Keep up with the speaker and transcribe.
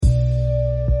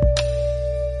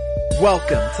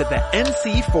Welcome to the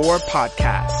NC4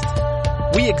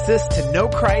 podcast. We exist to know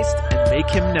Christ and make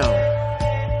Him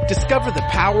known. Discover the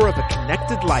power of a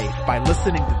connected life by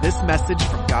listening to this message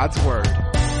from God's Word.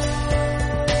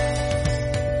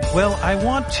 Well, I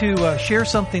want to share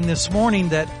something this morning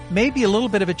that may be a little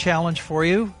bit of a challenge for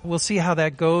you. We'll see how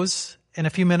that goes in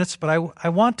a few minutes, but I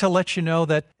want to let you know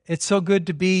that it's so good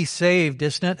to be saved,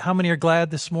 isn't it? How many are glad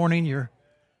this morning you're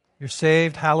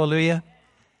saved? Hallelujah.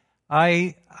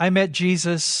 I met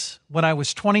Jesus when I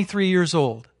was 23 years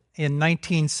old in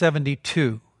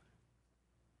 1972.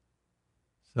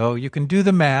 So you can do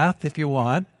the math if you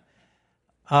want.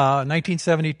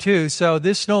 1972. So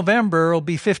this November will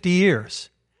be 50 years.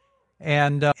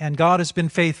 And God has been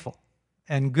faithful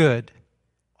and good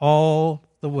all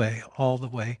the way.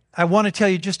 I want to tell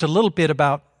you just a little bit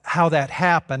about how that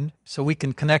happened so we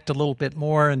can connect a little bit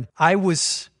more. And I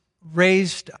was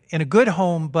raised in a good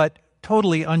home, but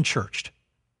totally unchurched.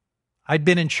 I'd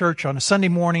been in church on a Sunday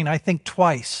morning, I think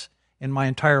twice in my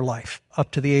entire life,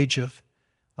 up to the age of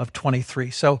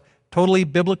 23. So totally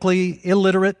biblically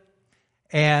illiterate.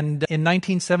 And in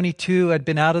 1972, I'd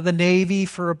been out of the Navy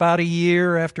for about a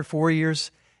year after 4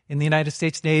 years in the United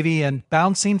States Navy and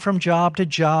bouncing from job to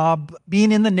job.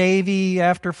 Being in the Navy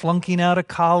after flunking out of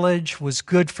college was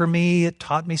good for me. It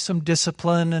taught me some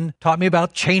discipline and taught me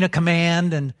about chain of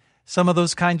command and some of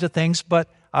those kinds of things. But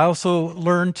I also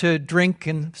learned to drink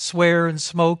and swear and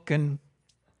smoke and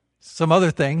some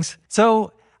other things.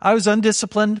 So I was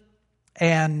undisciplined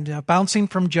and bouncing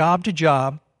from job to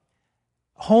job,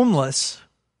 homeless.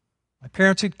 My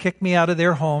parents had kicked me out of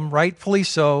their home, rightfully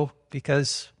so,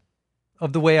 because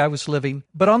of the way I was living.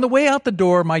 But on the way out the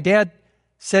door, my dad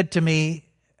said to me,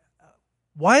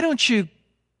 "Why don't you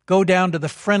go down to the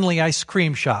Friendly ice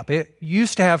cream shop?" It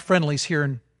used to have Friendly's here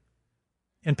in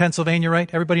Pennsylvania, right?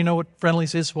 Everybody know what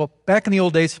Friendly's is? Well, back in the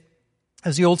old days, it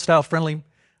was the old-style Friendly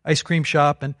ice cream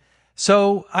shop. And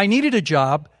so I needed a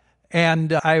job,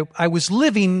 and I was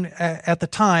living, at the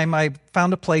time, I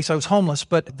found a place, I was homeless,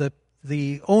 but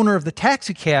the owner of the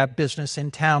taxi cab business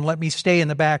in town let me stay in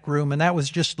the back room, and that was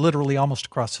just literally almost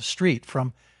across the street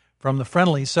from the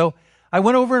Friendly's. So I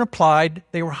went over and applied.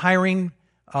 They were hiring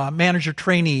manager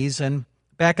trainees, and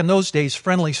back in those days,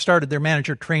 Friendly started their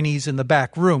manager trainees in the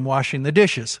back room washing the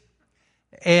dishes.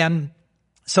 And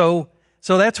so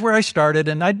that's where I started.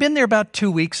 And I'd been there about 2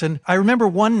 weeks. And I remember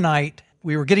one night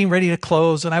we were getting ready to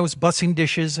close and I was bussing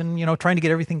dishes and, trying to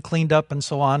get everything cleaned up and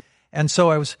so on. And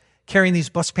so I was carrying these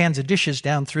bus pans of dishes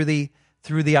down through the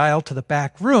aisle to the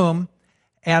back room.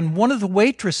 And one of the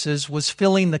waitresses was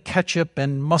filling the ketchup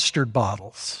and mustard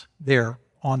bottles there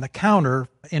on the counter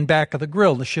in back of the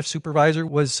grill. The shift supervisor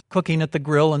was cooking at the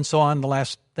grill and so on, the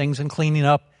last things and cleaning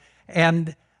up.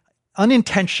 And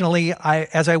unintentionally,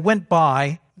 as I went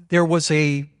by, there was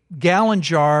a gallon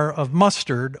jar of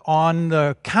mustard on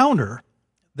the counter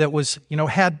that was,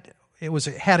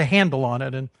 had a handle on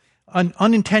it. And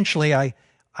unintentionally,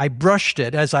 I brushed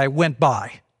it as I went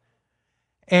by.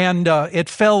 And it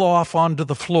fell off onto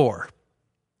the floor.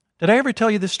 Did I ever tell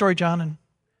you this story, John and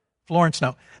Florence?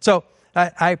 No. So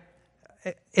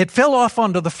it fell off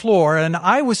onto the floor, and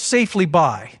I was safely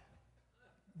by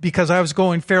because I was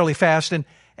going fairly fast, and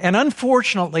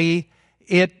unfortunately,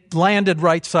 it landed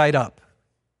right side up.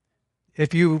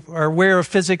 If you are aware of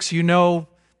physics, it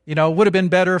would have been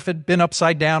better if it had been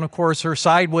upside down, of course, or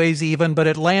sideways even, but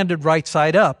it landed right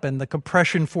side up, and the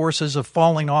compression forces of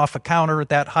falling off a counter at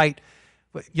that height,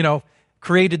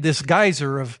 created this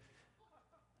geyser of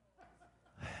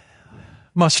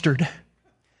mustard.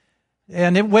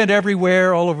 And it went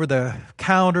everywhere, all over the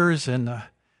counters and the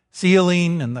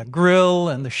ceiling and the grill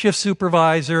and the shift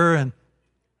supervisor.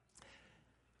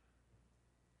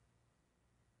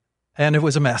 And it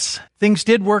was a mess. Things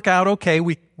did work out okay.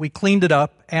 We cleaned it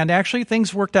up. And actually,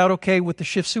 things worked out okay with the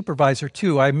shift supervisor,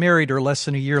 too. I married her less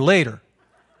than a year later.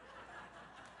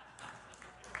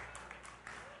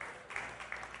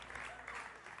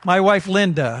 My wife,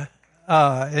 Linda,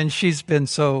 and she's been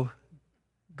so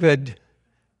good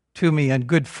to me and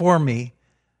good for me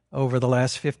over the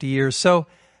last 50 years. So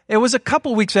it was a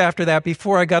couple weeks after that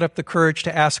before I got up the courage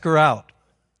to ask her out.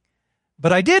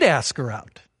 But I did ask her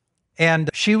out. And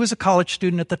she was a college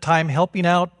student at the time helping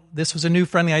out. This was a new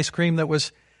Friendly ice cream that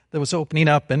was opening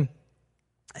up. And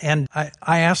I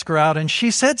asked her out, and she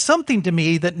said something to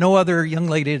me that no other young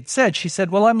lady had said. She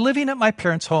said, "Well, I'm living at my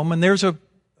parents' home, and there's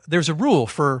a rule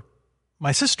for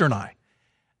my sister and I,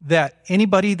 that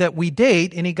anybody that we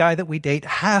date, any guy that we date,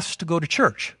 has to go to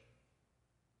church."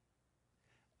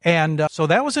 And so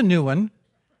that was a new one.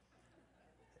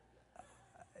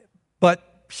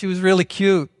 But she was really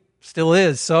cute, still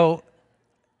is. So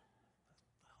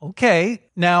Okay.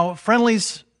 Now,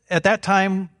 Friendly's at that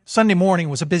time, Sunday morning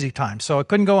was a busy time, so I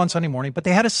couldn't go on Sunday morning, but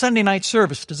they had a Sunday night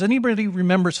service. Does anybody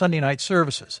remember Sunday night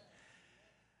services?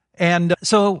 And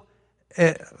so,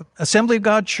 Assembly of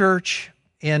God Church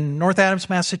in North Adams,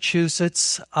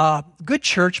 Massachusetts, good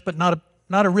church, but not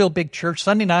a real big church.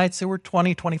 Sunday nights, there were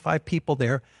 20, 25 people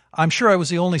there. I'm sure I was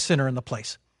the only sinner in the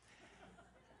place.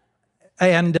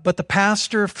 But the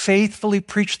pastor faithfully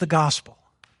preached the gospel.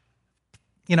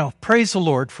 You know, praise the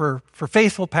Lord for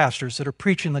faithful pastors that are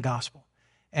preaching the gospel.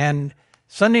 And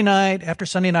Sunday night after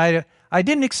Sunday night, I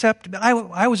didn't accept,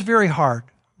 I was very hard.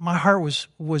 My heart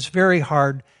was very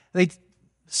hard. They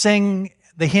sang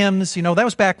the hymns, you know, that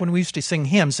was back when we used to sing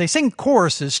hymns. They sing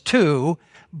choruses too,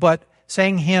 but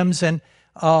sang hymns, and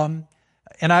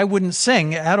I wouldn't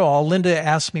sing at all. Linda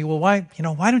asked me, well, why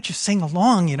don't you sing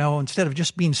along, instead of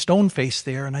just being stone-faced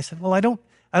there? And I said, well, I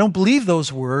don't believe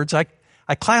those words.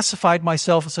 I classified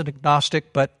myself as an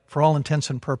agnostic, but for all intents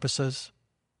and purposes,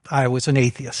 I was an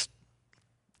atheist.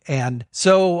 And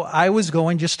so I was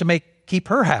going just to keep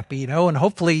her happy, and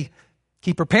hopefully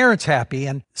keep her parents happy.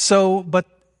 And so, but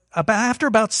after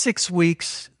about 6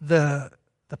 weeks, the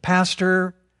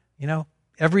pastor,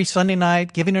 every Sunday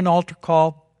night giving an altar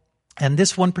call, and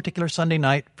this one particular Sunday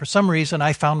night, for some reason,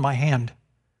 I found my hand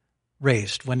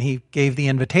raised when he gave the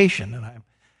invitation,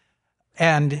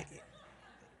 and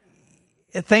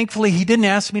thankfully, he didn't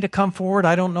ask me to come forward.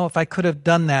 I don't know if I could have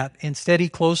done that. Instead, he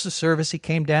closed the service. He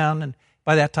came down, and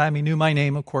by that time, he knew my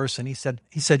name, of course. And he said,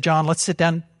 John, let's sit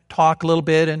down, talk a little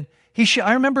bit. And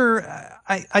I remember,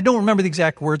 I don't remember the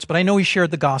exact words, but I know he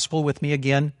shared the gospel with me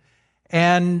again.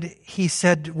 And he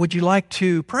said, would you like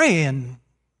to pray and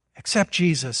accept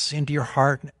Jesus into your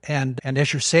heart and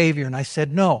as your Savior? And I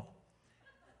said, no.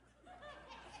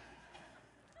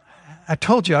 I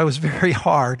told you I was very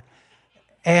hard.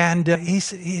 And he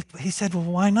said, well,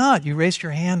 why not? You raised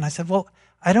your hand. And I said, well,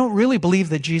 I don't really believe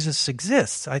that Jesus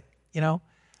exists. I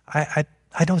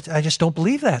just don't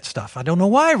believe that stuff. I don't know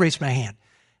why I raised my hand.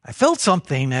 I felt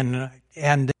something,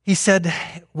 and he said,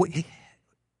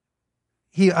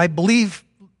 I believe,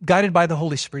 guided by the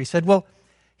Holy Spirit,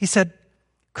 he said,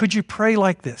 could you pray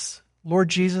like this? Lord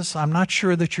Jesus, I'm not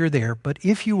sure that you're there, but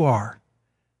if you are,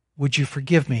 would you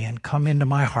forgive me and come into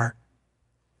my heart?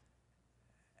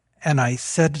 And I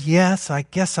said, yes, I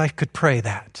guess I could pray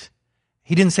that.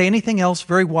 He didn't say anything else.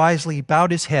 Very wisely, he bowed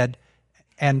his head,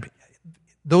 and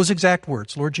those exact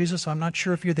words, Lord Jesus, I'm not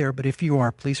sure if you're there, but if you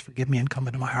are, please forgive me and come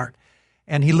into my heart.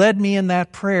 And he led me in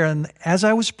that prayer, and as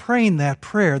I was praying that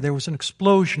prayer, there was an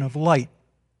explosion of light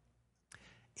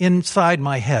inside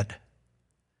my head.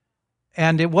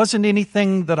 And it wasn't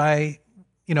anything that I,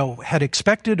 had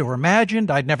expected or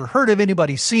imagined. I'd never heard of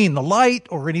anybody seeing the light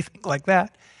or anything like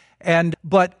that.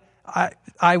 But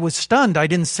I was stunned. I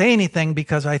didn't say anything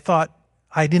because I thought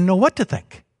I didn't know what to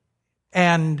think.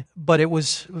 But it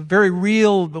was very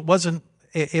real.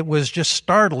 It was just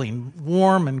startling,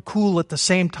 warm and cool at the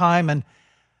same time. And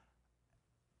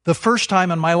the first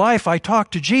time in my life I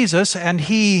talked to Jesus and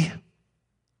he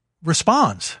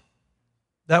responds.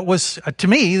 That was, to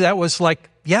me, that was like,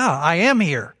 yeah, I am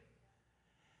here.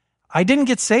 I didn't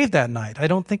get saved that night. I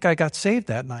don't think I got saved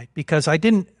that night because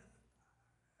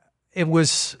it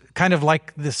was kind of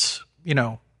like this,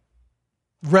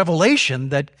 revelation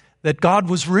that God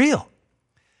was real.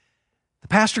 The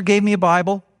pastor gave me a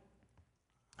Bible.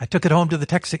 I took it home to the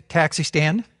taxi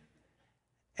stand,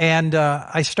 and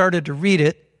I started to read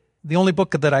it. The only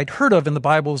book that I'd heard of in the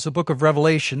Bible was the book of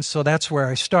Revelation, so that's where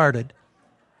I started.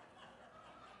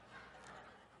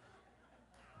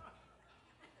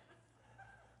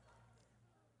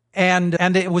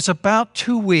 And it was about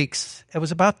 2 weeks. It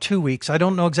was about 2 weeks. I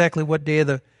don't know exactly what day of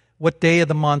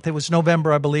the month. It was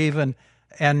November, I believe, and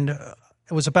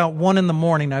it was about 1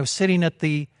 a.m. I was sitting at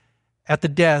the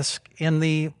desk in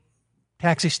the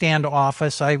taxi stand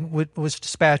office. I was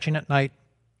dispatching at night,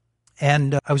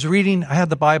 and I was reading. I had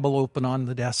the Bible open on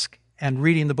the desk and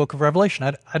reading the book of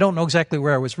Revelation. I don't know exactly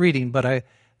where I was reading, but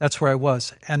that's where I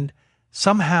was. And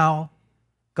somehow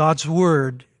God's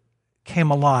Word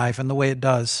came alive in the way it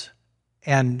does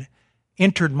and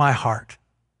entered my heart.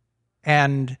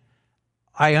 And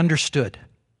I understood.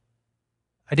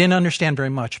 I didn't understand very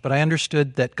much, but I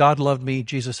understood that God loved me,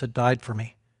 Jesus had died for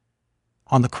me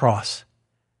on the cross,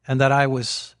 and that I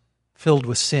was filled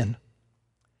with sin.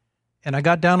 And I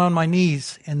got down on my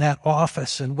knees in that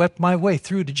office and wept my way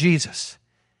through to Jesus.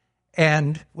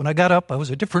 And when I got up, I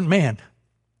was a different man.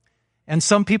 And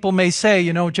some people may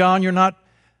say, John, you're not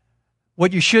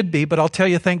what you should be, but I'll tell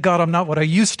you, thank God I'm not what I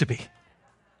used to be.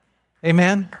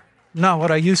 Amen? Not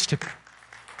what I used to be.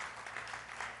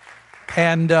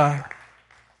 And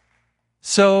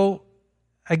so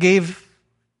I gave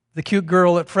the cute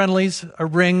girl at Friendly's a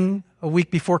ring a week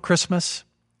before Christmas.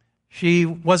 She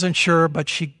wasn't sure, but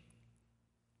she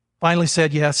finally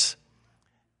said yes.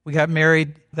 We got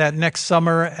married that next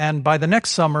summer, and by the next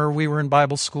summer, we were in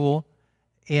Bible school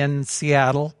in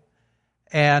Seattle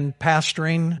and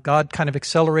pastoring. God kind of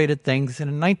accelerated things. And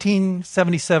in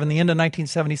 1977, the end of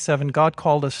 1977, God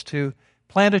called us to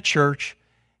plant a church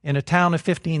in a town of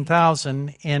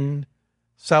 15,000 in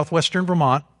southwestern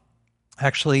Vermont,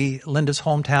 actually Linda's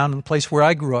hometown, the place where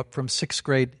I grew up from 6th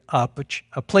grade up,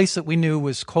 a place that we knew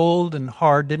was cold and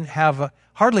hard,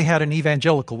 hardly had an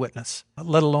evangelical witness,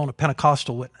 let alone a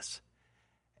Pentecostal witness.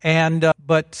 And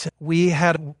but we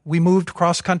moved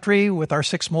cross country with our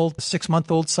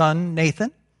 6-month-old son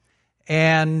Nathan,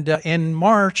 and in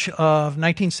March of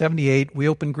 1978 we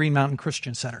opened Green Mountain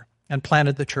Christian Center and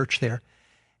planted the church there.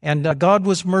 And God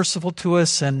was merciful to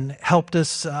us and helped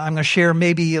us. I'm going to share,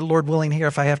 maybe, Lord willing, here,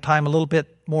 if I have time, a little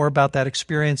bit more about that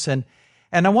experience. And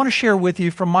I want to share with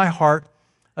you from my heart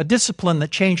a discipline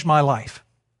that changed my life,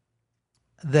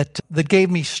 that gave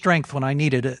me strength when I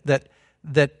needed it,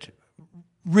 that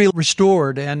really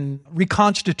restored and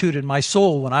reconstituted my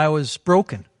soul when I was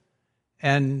broken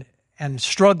and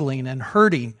struggling and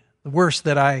hurting, the worst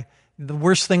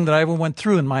thing that I ever went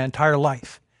through in my entire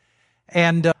life.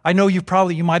 And I know you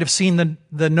might have seen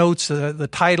the notes. The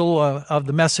title of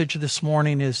the message this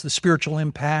morning is The Spiritual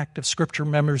Impact of Scripture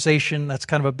Memorization. That's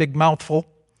kind of a big mouthful.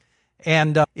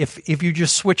 And if you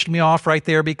just switched me off right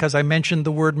there because I mentioned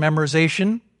the word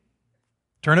memorization,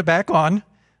 turn it back on.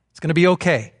 It's going to be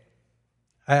okay.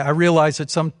 I realize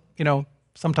that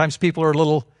sometimes people are a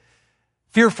little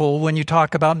fearful when you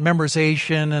talk about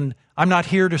memorization, and I'm not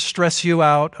here to stress you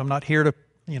out. I'm not here to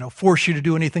force you to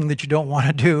do anything that you don't want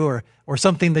to do or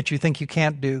something that you think you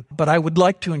can't do. But I would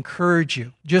like to encourage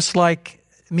you, just like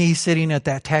me sitting at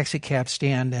that taxi cab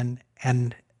stand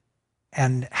and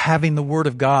having the Word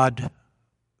of God,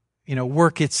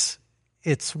 work its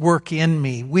work in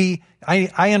me.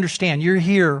 I understand you're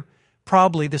here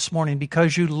probably this morning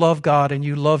because you love God and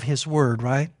you love His Word,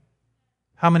 right?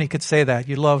 How many could say that?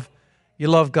 You love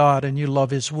God and you love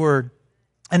His Word.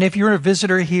 And if you're a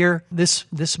visitor here, this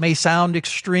may sound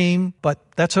extreme, but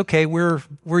that's okay. We're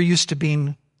used to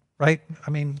being, right?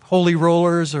 Holy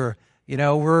rollers, or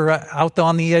we're out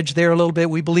on the edge there a little bit.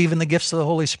 We believe in the gifts of the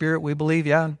Holy Spirit. We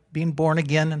believe, being born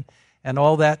again and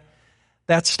all that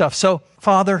stuff. So,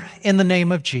 Father, in the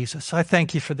name of Jesus, I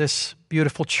thank you for this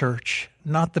beautiful church,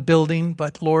 not the building,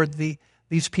 but Lord,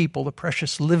 these people, the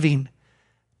precious living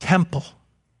temple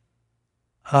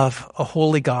of a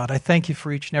holy God. I thank you for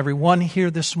each and every one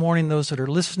here this morning, those that are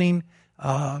listening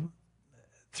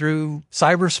through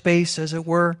cyberspace, as it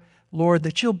were. Lord,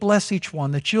 that you'll bless each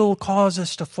one, that you'll cause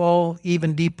us to fall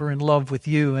even deeper in love with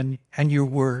you and your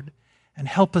word, and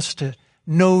help us to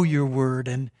know your word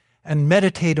and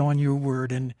meditate on your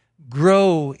word and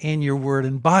grow in your word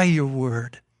and by your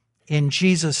word. In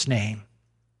Jesus' name,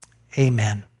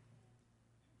 amen.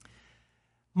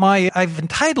 I've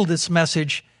entitled this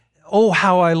message, "Oh,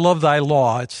 how I love thy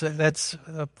law." That's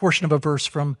a portion of a verse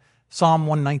from Psalm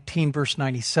 119, verse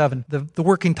 97. The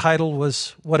working title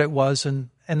was what it was, and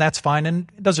that's fine, and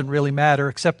it doesn't really matter,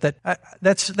 except that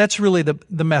that's really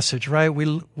the message, right?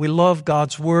 We love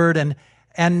God's Word,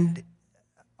 and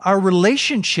our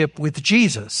relationship with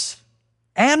Jesus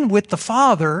and with the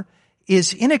Father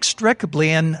is inextricably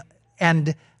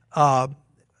and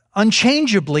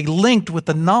unchangeably linked with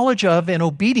the knowledge of and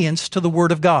obedience to the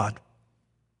Word of God.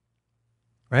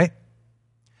 Right?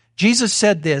 Jesus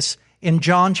said this in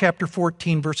John chapter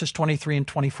 14, verses 23 and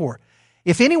 24.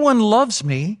 "If anyone loves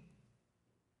me,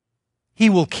 he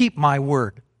will keep my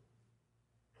word.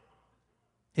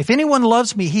 If anyone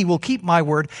loves me, he will keep my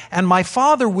word, and my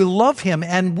Father will love him,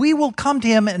 and we will come to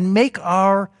him and make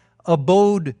our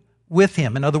abode with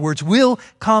him." In other words, we'll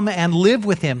come and live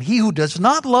with him. "He who does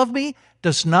not love me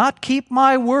does not keep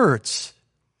my words."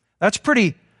 That's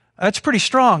pretty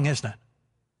strong, isn't it?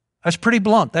 That's pretty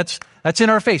blunt. That's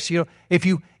in our face. If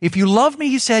you love me,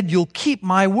 he said, you'll keep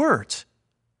my words.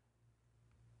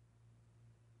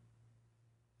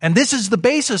 And this is the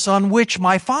basis on which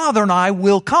my Father and I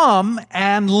will come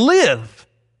and live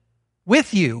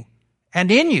with you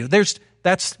and in you. That's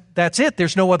it.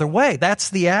 There's no other way. That's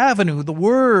the avenue, the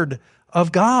Word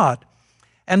of God.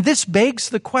 And this begs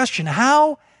the question,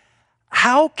 how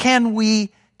can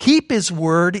we keep His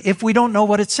Word if we don't know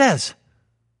what it says?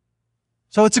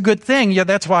 So it's a good thing. Yeah,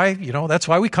 that's why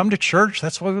we come to church.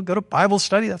 That's why we go to Bible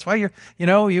study. That's why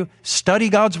you study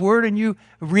God's Word and you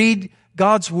read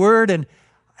God's Word. And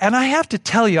I have to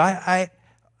tell you,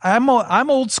 I'm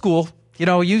old school.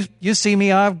 You see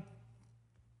me, I've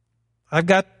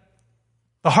got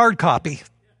the hard copy,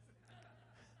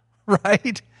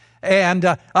 right?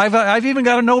 And I've even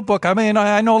got a notebook. I mean,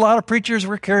 I know a lot of preachers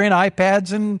were carrying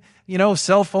iPads and,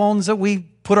 cell phones that we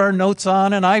put our notes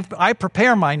on, and I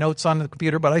prepare my notes on the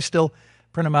computer, but I still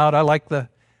print them out. I like the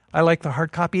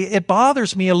hard copy. It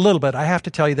bothers me a little bit, I have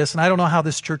to tell you this, and I don't know how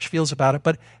this church feels about it,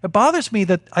 but it bothers me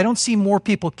that I don't see more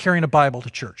people carrying a Bible to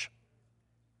church.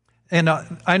 And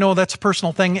I know that's a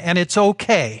personal thing, and it's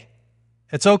okay.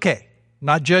 It's okay. I'm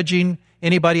not judging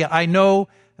anybody. I know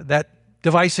that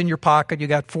device in your pocket, you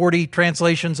got 40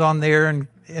 translations on there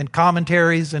and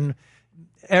commentaries and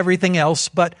everything else,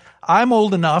 but I'm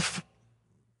old enough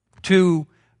to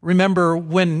remember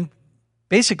when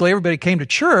basically everybody came to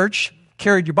church,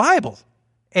 carried your Bible.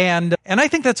 And I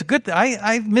think that's a good thing.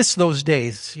 I miss those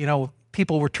days.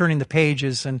 People were turning the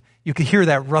pages and you could hear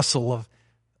that rustle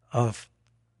of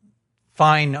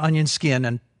fine onion skin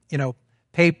and,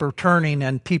 paper turning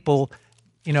and people,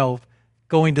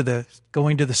 going to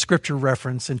the scripture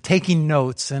reference and taking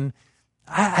notes. And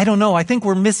I don't know. I think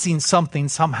we're missing something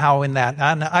somehow in that.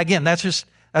 And again, that's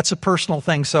a personal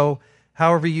thing. So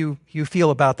however you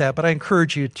feel about that, but I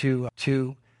encourage you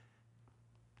to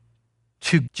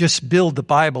just build the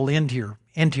Bible into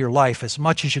your life as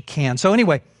much as you can. So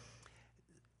anyway,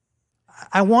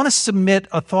 I want to submit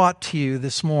a thought to you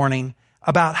this morning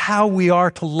about how we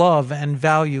are to love and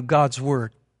value God's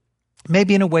Word,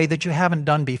 maybe in a way that you haven't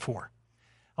done before.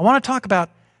 I want to talk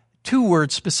about two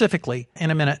words specifically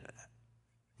in a minute: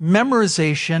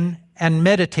 memorization and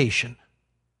meditation.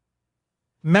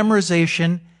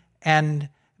 Memorization and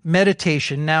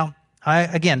meditation. Now,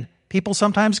 people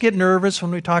sometimes get nervous when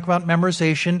we talk about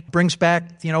memorization. It brings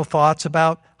back, thoughts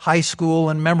about high school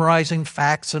and memorizing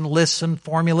facts and lists and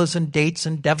formulas and dates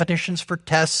and definitions for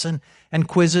tests and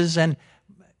quizzes. And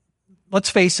let's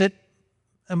face it,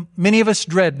 many of us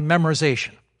dread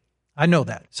memorization. I know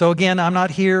that. So again, I'm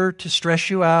not here to stress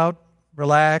you out.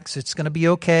 Relax. It's going to be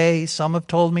okay. Some have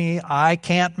told me I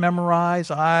can't memorize.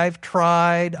 I've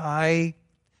tried. I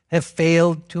have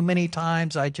failed too many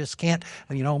times. I just can't.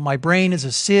 My brain is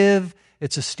a sieve.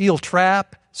 It's a steel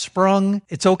trap, sprung.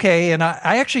 It's okay. And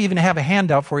I actually even have a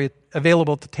handout for you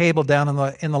available at the table down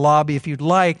in the lobby if you'd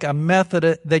like, a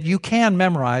method that you can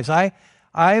memorize.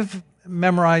 I've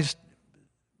memorized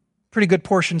pretty good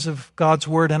portions of God's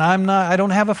Word, and I don't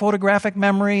have a photographic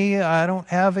memory. I don't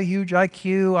have a huge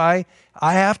IQ. I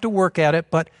have to work at it,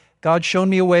 but God's shown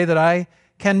me a way that I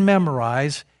can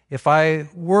memorize if I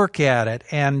work at it.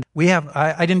 And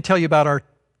I didn't tell you about our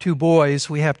two boys.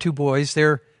 We have two boys.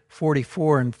 They're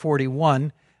 44 and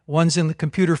 41. One's in the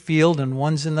computer field and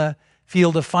one's in the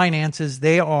field of finances.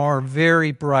 They are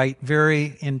very bright,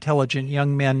 very intelligent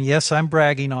young men. Yes, I'm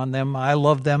bragging on them. I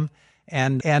love them.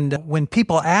 And when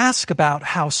people ask about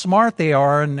how smart they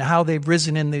are and how they've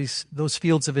risen in those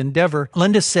fields of endeavor,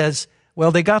 Linda says,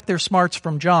 well, they got their smarts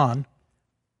from John,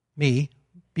 me,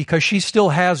 because she still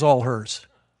has all hers.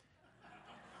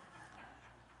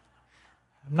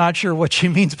 I'm not sure what she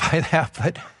means by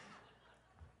that,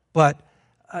 but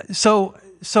so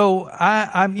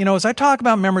I'm as I talk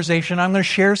about memorization, I'm going to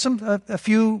share a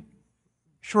few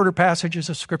shorter passages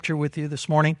of Scripture with you this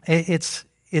morning. That's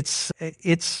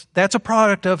a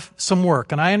product of some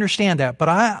work, and I understand that, but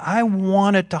I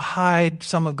wanted to hide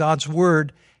some of God's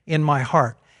Word in my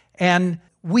heart. And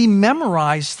we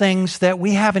memorize things that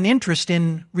we have an interest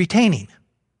in retaining,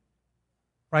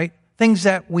 right? Things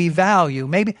that we value.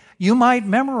 Maybe you might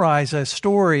memorize a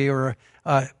story or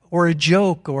a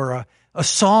joke or a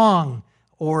song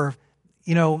or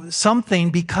something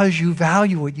because you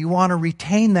value it. You want to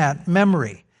retain that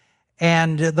memory.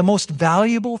 And the most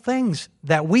valuable things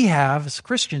that we have as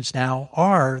Christians now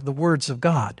are the words of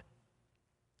God,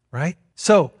 right?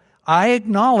 So I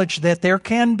acknowledge that there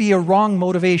can be a wrong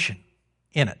motivation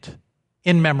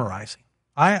in memorizing.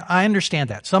 I understand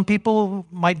that. Some people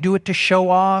might do it to show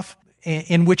off,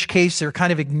 in which case they're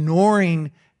kind of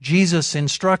ignoring Jesus'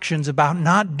 instructions about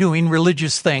not doing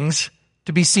religious things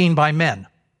to be seen by men.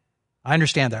 I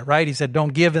understand that, right? He said,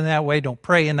 don't give in that way, don't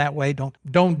pray in that way,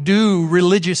 don't do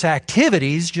religious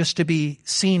activities just to be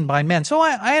seen by men. So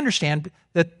I understand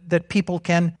that people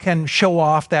can show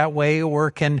off that way or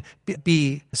can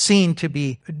be seen to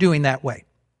be doing that way.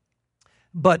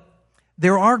 But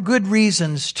there are good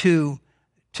reasons to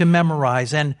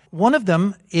memorize, and one of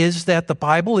them is that the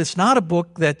Bible is not a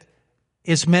book that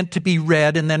is meant to be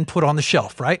read and then put on the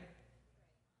shelf, right?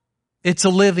 It's a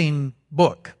living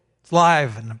book.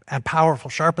 Live and powerful,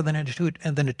 sharper than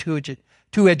a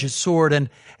two-edged sword.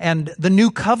 And the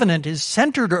new covenant is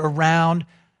centered around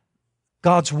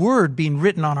God's Word being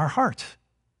written on our hearts.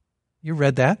 You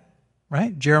read that,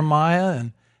 right?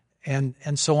 Jeremiah and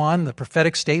so on, the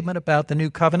prophetic statement about the new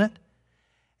covenant.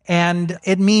 And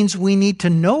it means we need to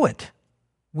know it.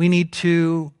 We need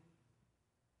to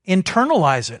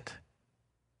internalize it.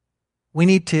 We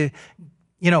need to,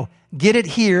 get it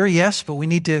here, yes, but we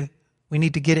need to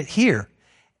get it here.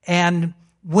 And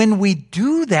when we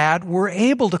do that, we're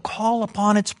able to call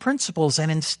upon its principles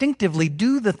and instinctively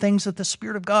do the things that the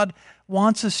Spirit of God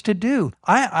wants us to do.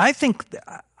 I think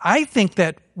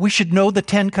that we should know the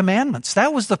Ten Commandments.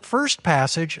 That was the first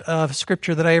passage of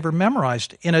Scripture that I ever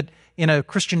memorized in a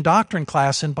Christian doctrine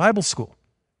class in Bible school.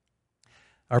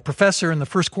 Our professor in the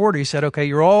first quarter, he said, okay,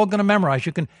 you're all going to memorize.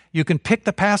 You can pick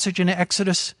the passage in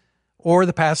Exodus or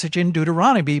the passage in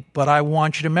Deuteronomy, but I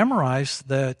want you to memorize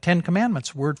the Ten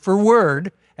Commandments word for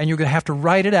word, and you're going to have to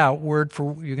write it out you're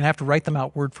going to have to write them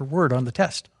out word for word on the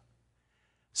test.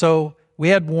 So we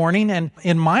had warning, and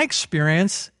in my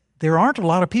experience, there aren't a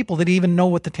lot of people that even know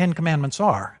what the Ten Commandments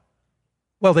are.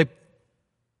 Well,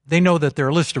 they know that they're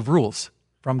a list of rules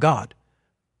from God.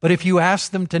 But if you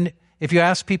ask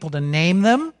people to name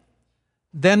them,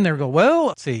 then they'll go, well,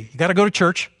 let's see, you got to go to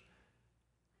church.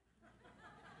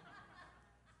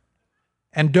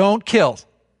 And don't kill.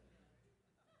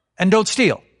 And don't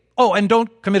steal. Oh, and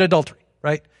don't commit adultery,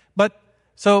 right? But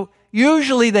so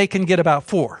usually they can get about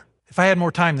 4. If I had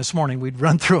more time this morning, we'd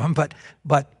run through them. But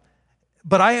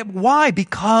why?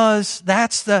 Because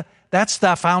that's the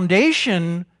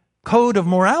foundation code of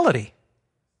morality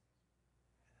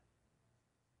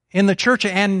in the church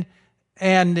and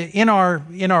in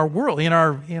our world, in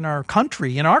our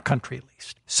country at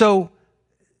least.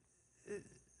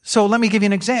 So let me give you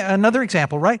another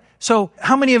example, right? So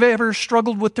how many have ever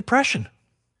struggled with depression?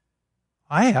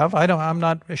 I have. I'm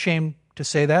not ashamed to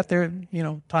say that. I'm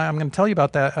going to tell you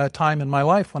about that time in my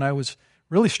life when I was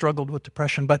really struggled with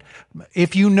depression. But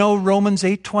if you know Romans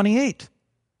 8:28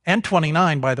 and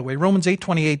 29, by the way, Romans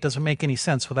 8:28 doesn't make any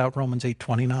sense without Romans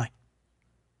 8:29.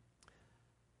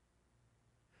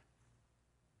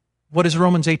 What does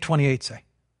Romans 8:28 say?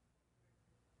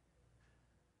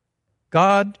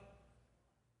 God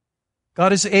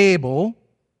is able.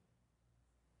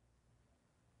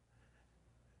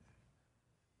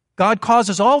 God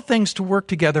causes all things to work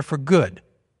together for good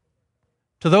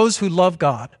to those who love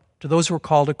God, to those who are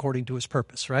called according to his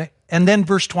purpose, right? And then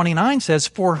verse 29 says,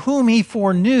 for whom he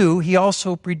foreknew, he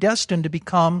also predestined to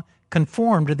become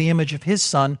conformed to the image of his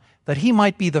Son, that he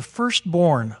might be the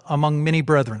firstborn among many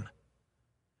brethren.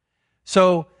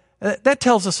 So that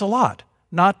tells us a lot.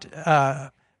 That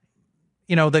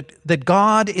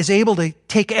God is able to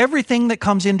take everything that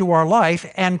comes into our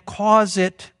life and cause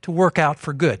it to work out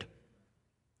for good.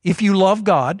 If you love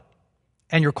God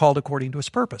and you're called according to his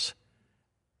purpose,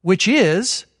 which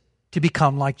is to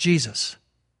become like Jesus.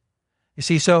 You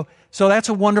see, so that's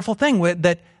a wonderful thing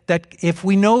that if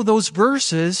we know those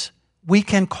verses, we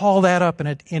can call that up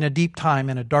in a deep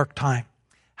time, in a dark time.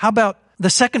 How about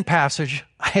the second passage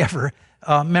I ever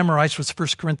memorized was 1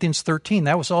 Corinthians 13.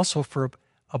 That was also for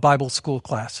a Bible school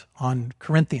class on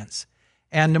Corinthians.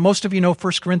 And most of you know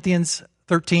 1 Corinthians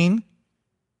 13,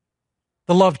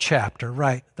 the love chapter,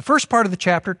 right? The first part of the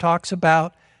chapter talks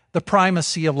about the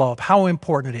primacy of love, how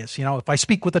important it is. If I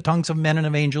speak with the tongues of men and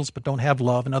of angels but don't have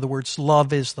love, in other words,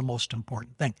 love is the most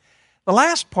important thing. The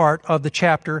last part of the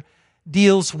chapter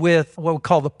deals with what we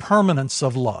call the permanence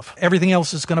of love. Everything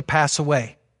else is going to pass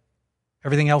away.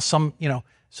 Everything else,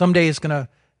 someday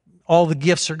all the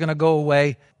gifts are going to go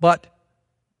away, but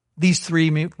these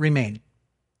 3 remain.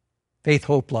 Faith,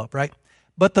 hope, love, right?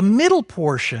 But the middle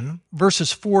portion,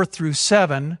 verses 4 through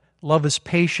 7, love is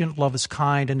patient, love is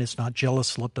kind, and is not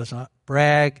jealous, love does not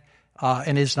brag,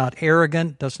 and is not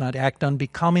arrogant, does not act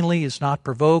unbecomingly, is not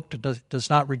provoked, does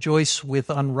not rejoice with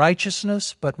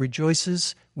unrighteousness, but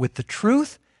rejoices with the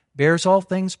truth, bears all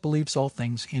things, believes all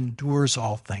things, endures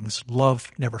all things.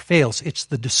 Love never fails. It's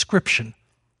the description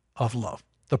of love,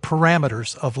 the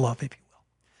parameters of love, if you will.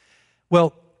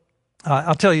 Well,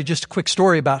 I'll tell you just a quick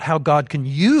story about how God can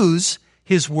use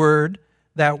his word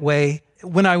that way.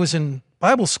 When I was in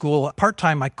Bible school,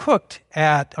 part-time, I cooked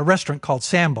at a restaurant called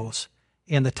Sambo's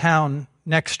in the town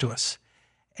next to us.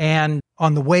 And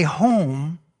on the way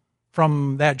home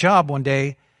from that job one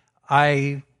day,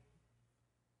 I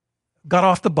got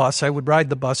off the bus. I would ride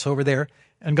the bus over there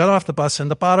and got off the bus in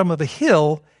the bottom of a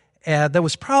hill that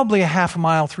was probably a half a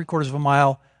mile, 3/4 of a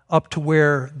mile up to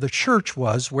where the church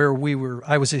was, where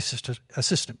I was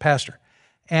assistant pastor.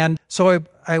 And so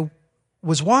I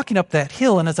was walking up that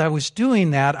hill, and as I was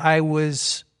doing that, I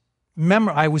was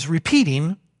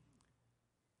repeating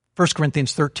 1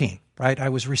 Corinthians 13, right? I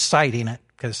was reciting it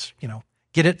because,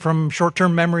 get it from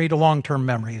short-term memory to long-term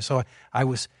memory. So I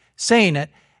was saying it,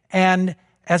 and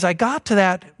as I got to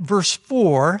that verse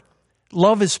 4,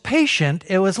 love is patient,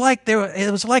 it was like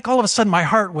all of a sudden my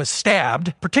heart was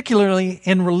stabbed, particularly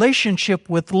in relationship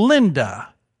with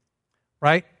Linda,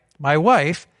 right? My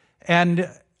wife. And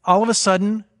all of a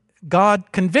sudden,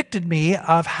 God convicted me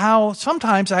of how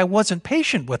sometimes I wasn't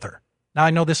patient with her. Now, I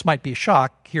know this might be a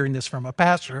shock, hearing this from a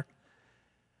pastor,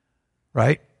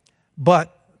 right?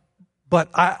 But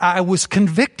I was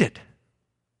convicted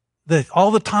that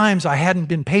all the times I hadn't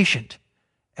been patient.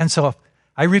 And so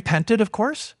I repented, of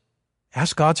course,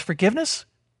 asked God's forgiveness,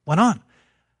 went on.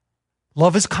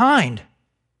 Love is kind.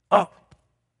 Oh,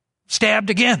 stabbed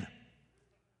again.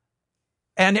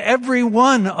 And every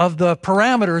one of the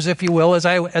parameters, if you will, as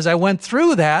I went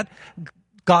through that,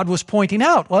 God was pointing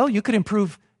out, well, you could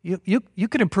improve you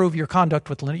could improve your conduct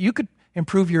with Linda. You could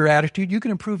improve your attitude. You can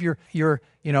improve your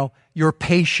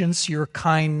patience, your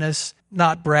kindness,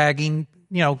 not bragging,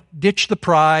 ditch the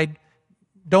pride.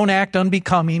 Don't act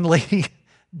unbecomingly.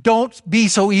 Don't be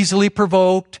so easily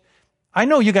provoked. I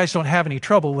know you guys don't have any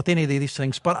trouble with any of these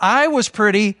things, but I was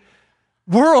pretty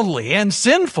worldly and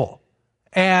sinful.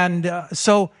 And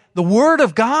so the Word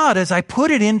of God, as I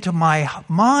put it into my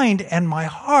mind and my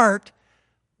heart,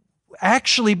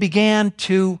 actually began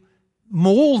to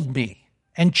mold me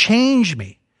and change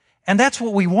me. And that's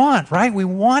what we want, right? We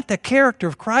want the character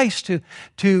of Christ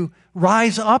to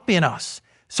rise up in us.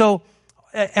 So,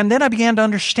 and then I began to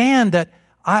understand that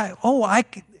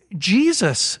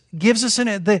Jesus gives us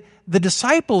the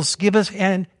disciples give us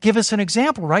an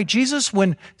example, right? Jesus,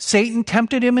 when Satan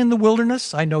tempted him in the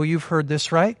wilderness, I know you've heard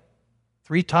this, right?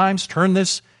 3 times, turn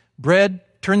this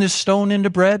stone into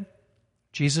bread.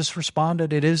 Jesus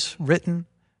responded, it is written.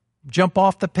 Jump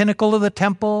off the pinnacle of the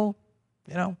temple.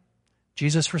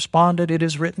 Jesus responded, it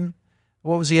is written.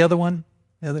 What was the other one?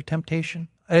 The other temptation?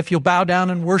 If you'll bow down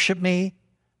and worship me,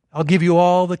 I'll give you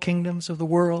all the kingdoms of the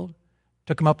world.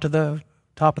 Took him up to the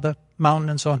top of the mountain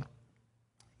and so on.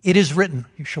 It is written,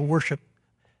 you shall worship.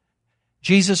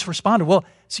 Jesus responded. Well,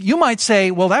 so you might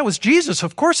say, well, that was Jesus.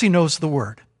 Of course he knows the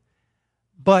word.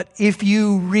 But if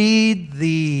you read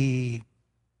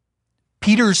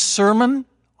Peter's sermon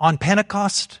on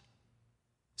Pentecost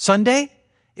Sunday,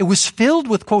 it was filled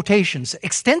with quotations,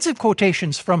 extensive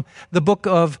quotations from the book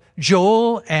of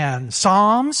Joel and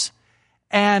Psalms,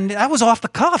 and that was off the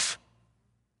cuff.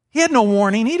 He had no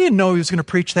warning. He didn't know he was going to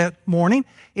preach that morning.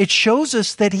 It shows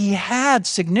us that he had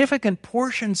significant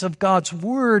portions of God's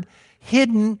Word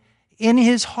hidden in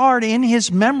his heart, in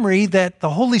his memory, that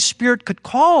the Holy Spirit could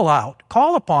call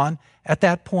upon at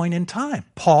that point in time.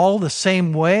 Paul, the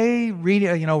same way,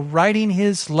 writing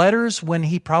his letters when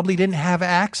he probably didn't have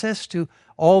access to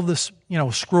all the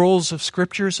scrolls of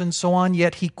scriptures and so on,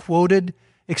 yet he quoted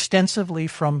extensively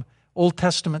from Old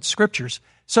Testament scriptures.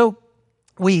 So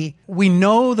we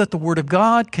know that the Word of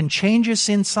God can change us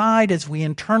inside as we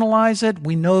internalize it.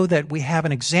 We know that we have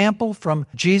an example from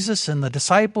Jesus and the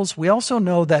disciples. We also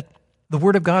know that the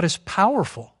Word of God is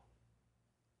powerful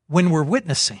when we're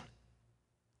witnessing.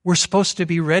 We're supposed to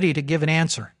be ready to give an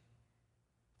answer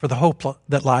for the hope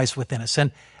that lies within us.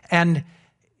 And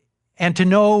to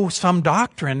know some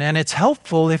doctrine, and it's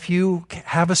helpful if you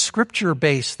have a scripture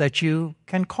base that you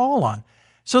can call on.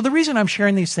 So the reason I'm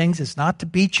sharing these things is not to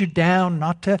beat you down,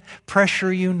 not to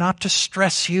pressure you, not to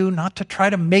stress you, not to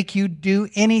try to make you do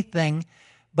anything.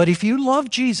 But if you love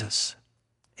Jesus,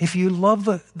 if you love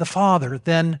the Father,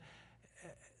 then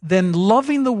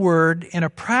loving the Word in a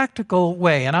practical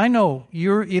way. And I know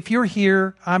if you're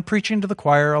here, I'm preaching to the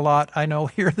choir a lot, I know,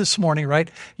 here this morning, right?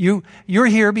 You're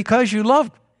here because you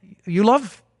love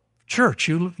church,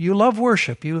 you love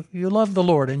worship, you love the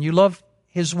Lord, and you love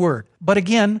His Word. But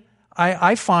again,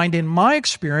 I find in my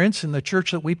experience in the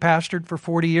church that we pastored for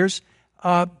 40 years,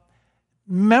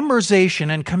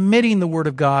 memorization and committing the Word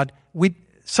of God,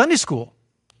 Sunday school,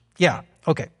 yeah,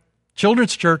 okay.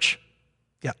 Children's church,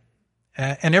 yeah.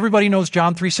 And everybody knows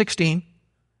John 3:16,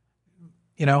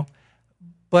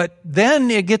 but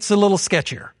then it gets a little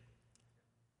sketchier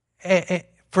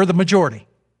for the majority.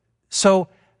 So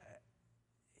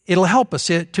it'll help us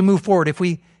to move forward if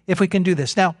we can do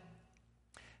this. Now,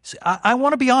 I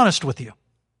want to be honest with you.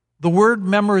 The word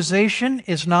memorization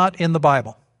is not in the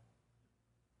Bible.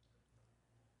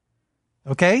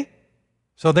 Okay?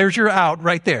 So there's your out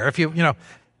right there. If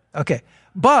okay.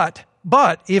 But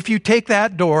if you take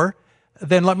that door,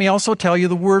 then let me also tell you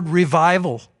the word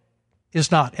revival is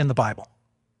not in the Bible.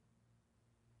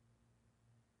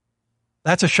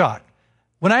 That's a shock.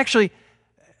 When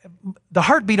the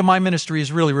heartbeat of my ministry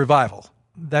is really revival.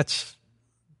 That's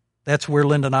where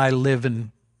Linda and I live and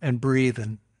breathe,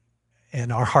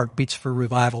 and our heart beats for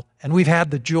revival. And we've had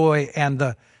the joy and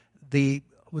the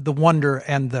wonder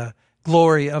and the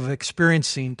glory of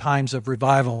experiencing times of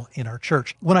revival in our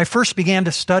church. When I first began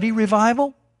to study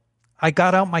revival, I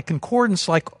got out my concordance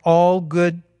like all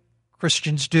good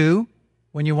Christians do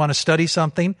when you want to study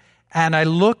something, and I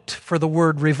looked for the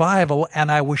word revival,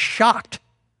 and I was shocked.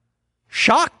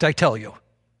 Shocked, I tell you.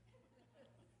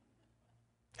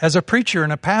 As a preacher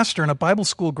and a pastor and a Bible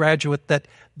school graduate, that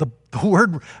the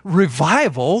word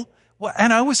revival,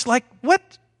 and I was like,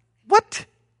 what?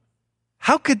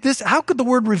 How could the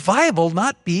word revival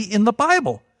not be in the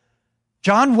Bible?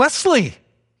 John Wesley,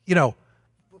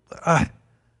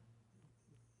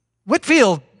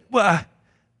 Whitfield,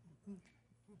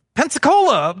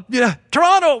 Pensacola,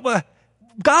 Toronto,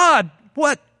 God,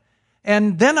 what?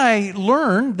 And then I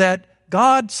learned that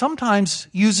God sometimes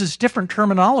uses different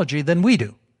terminology than we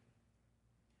do.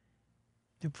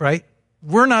 Right?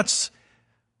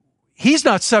 He's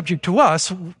not subject to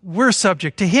us, we're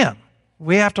subject to him.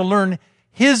 We have to learn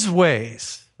his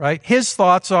ways, right? His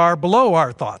thoughts are below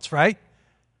our thoughts, right?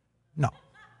 No.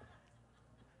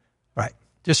 Right.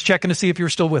 Just checking to see if you're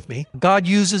still with me. God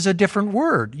uses a different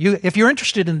word. If you're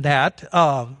interested in that,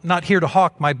 not here to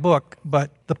hawk my book,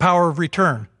 but The Power of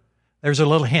Return. There's a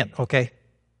little hint, okay?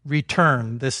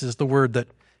 Return. This is the word that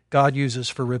God uses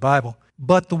for revival.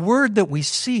 But the word that we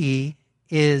see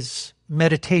is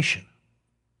meditation.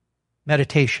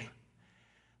 Meditation.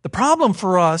 The problem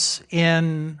for us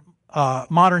in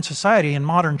modern society, in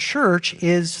modern church,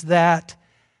 is that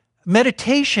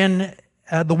meditation,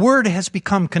 the word has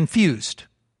become confused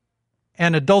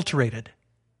and adulterated.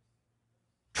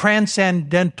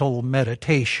 Transcendental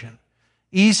meditation,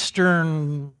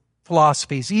 Eastern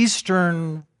philosophies,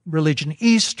 Eastern religion,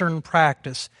 Eastern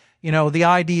practice, the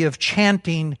idea of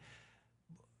chanting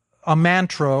a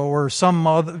mantra or some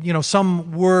other,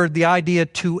 some word, the idea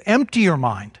to empty your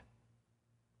mind.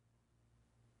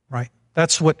 Right?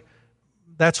 That's what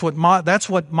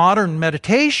modern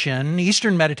meditation,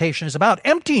 Eastern meditation is about,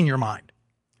 emptying your mind.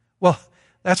 Well,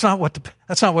 that's not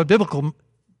what biblical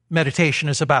meditation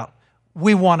is about.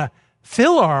 We want to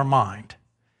fill our mind.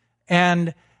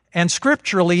 And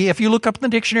scripturally, if you look up in the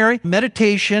dictionary,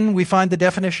 meditation, we find the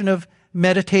definition of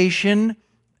meditation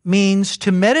means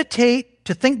to meditate,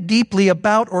 to think deeply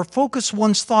about or focus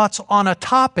one's thoughts on a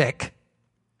topic.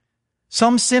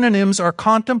 Some synonyms are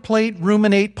contemplate,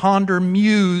 ruminate, ponder,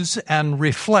 muse, and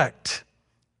reflect.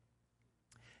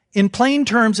 In plain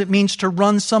terms, it means to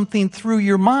run something through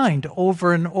your mind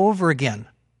over and over again.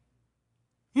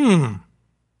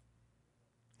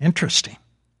 Interesting.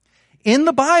 In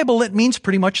the Bible, it means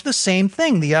pretty much the same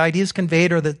thing. The ideas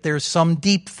conveyed are that there's some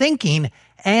deep thinking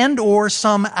and or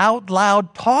some out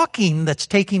loud talking that's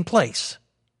taking place.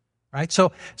 Right?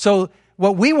 So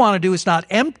what we want to do is not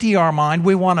empty our mind.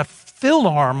 We want to fill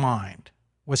our mind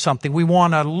with something. We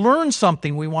want to learn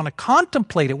something. We want to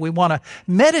contemplate it. We want to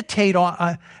meditate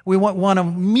on. We want to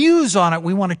muse on it.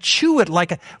 We want to chew it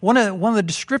like one of the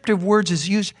descriptive words is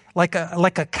used like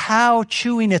a cow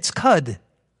chewing its cud.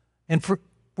 And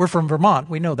we're from Vermont.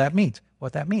 We know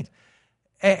what that means.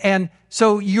 And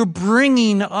so you're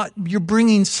bringing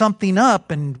something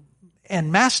up and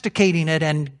masticating it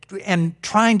and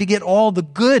trying to get all the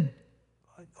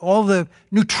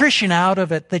nutrition out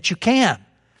of it that you can.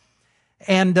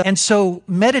 And so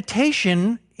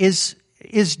meditation is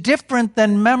different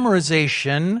than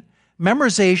memorization.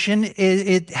 Memorization,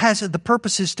 it has the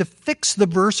purpose is to fix the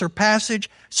verse or passage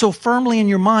so firmly in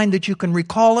your mind that you can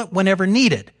recall it whenever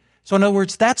needed. So in other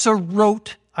words, that's a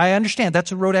rote, I understand,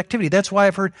 that's a rote activity. That's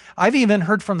why I've even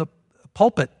heard from the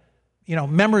pulpit,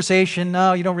 memorization,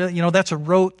 no, you don't really, that's a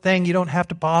rote thing. You don't have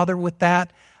to bother with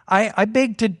that. I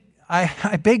beg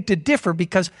to differ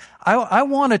because I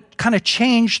want to kind of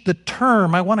change the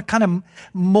term. I want to kind of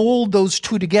mold those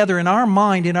two together in our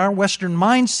mind, in our Western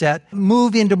mindset,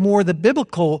 move into more the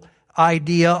biblical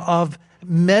idea of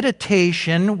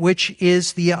meditation, which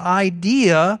is the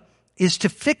idea is to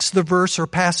fix the verse or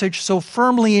passage so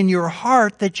firmly in your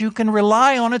heart that you can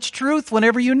rely on its truth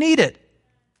whenever you need it.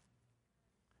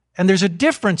 And there's a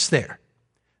difference there.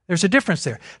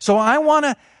 So I want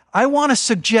to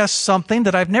suggest something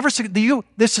that I've never suggested.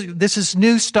 This is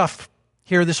new stuff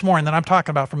here this morning that I'm talking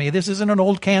about for me. This isn't an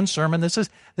old canned sermon. This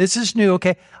is new,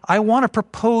 okay? I want to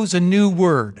propose a new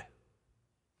word,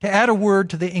 to add a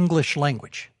word to the English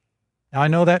language. Now, I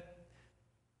know that,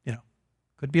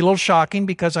 could be a little shocking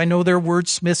because I know there are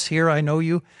wordsmiths here. I know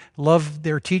you love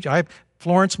their teaching.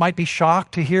 Florence might be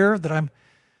shocked to hear that I'm,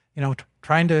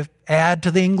 trying to add to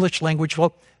the English language.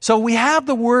 Well, so we have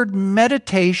the word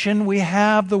meditation. We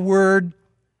have the word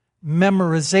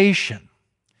memorization.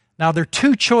 Now, there are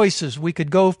two choices. We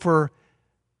could go for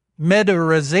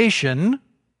memorization,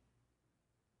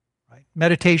 right?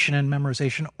 meditation and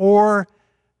memorization, or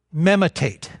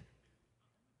memitate.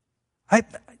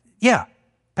 Yeah.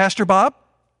 Pastor Bob?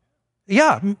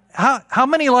 Yeah. How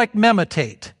many like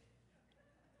memitate?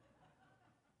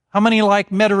 How many like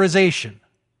memorization?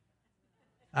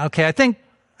 Okay, I think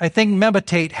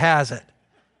memitate has it.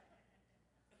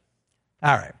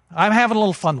 All right. I'm having a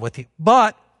little fun with you.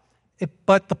 But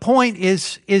the point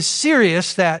is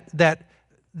serious that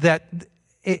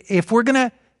if we're going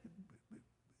to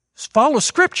follow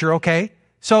Scripture, okay?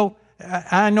 So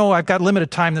I know I've got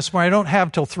limited time this morning. I don't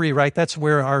have till 3, right? That's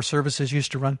where our services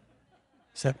used to run.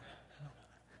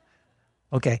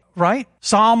 Okay, right?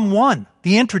 Psalm 1,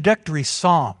 the introductory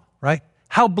psalm, right?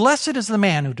 How blessed is the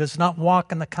man who does not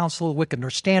walk in the counsel of the wicked, nor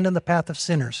stand in the path of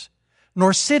sinners,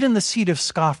 nor sit in the seat of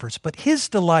scoffers, but his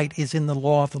delight is in the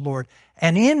law of the Lord,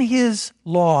 and in his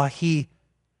law he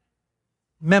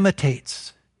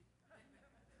meditates.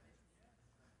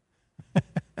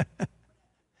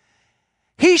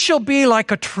 He shall be like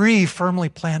a tree firmly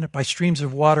planted by streams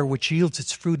of water, which yields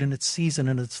its fruit in its season,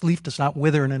 and its leaf does not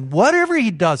wither, and in whatever he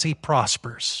does, he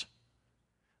prospers.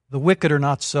 The wicked are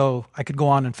not so. I could go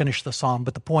on and finish the psalm,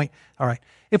 but the point, all right.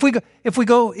 If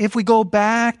we go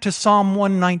back to Psalm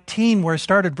 119, where I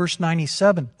started, verse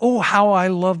 97, oh, how I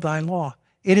love thy law.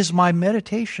 It is my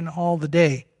meditation all the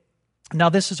day. Now,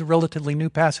 this is a relatively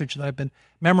new passage that I've been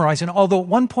memorizing, although at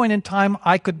one point in time,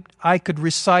 I could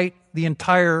recite the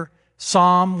entire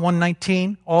Psalm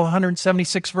 119, all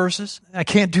 176 verses. I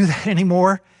can't do that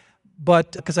anymore,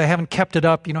 but because I haven't kept it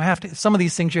up, some of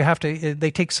these things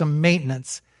they take some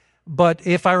maintenance. But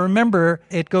if I remember,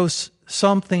 it goes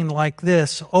something like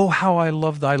this. Oh, how I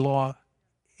love thy law.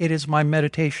 It is my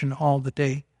meditation all the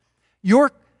day.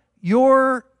 Your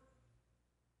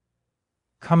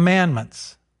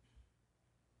commandments.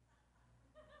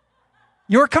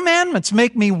 Your commandments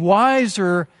make me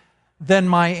wiser than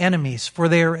my enemies, for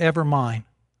they are ever mine.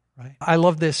 Right? I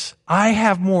love this. I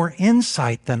have more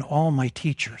insight than all my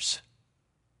teachers.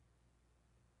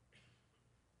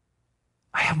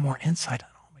 I have more insight than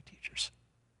all my teachers.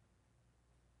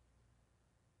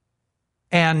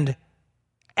 And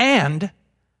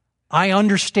I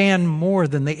understand more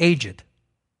than the aged.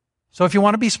 So if you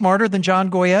want to be smarter than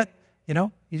John Goyette,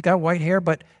 he's got white hair,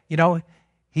 but,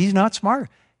 he's not smart.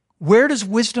 Where does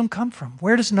wisdom come from?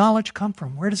 Where does knowledge come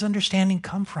from? Where does understanding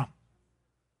come from?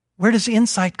 Where does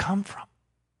insight come from?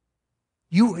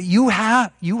 You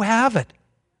have it.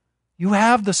 You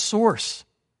have the source.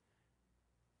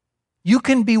 You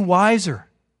can be wiser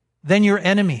than your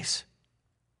enemies.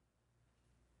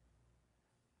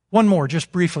 One more,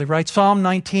 just briefly, right? Psalm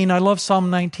 19. I love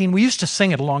Psalm 19. We used to sing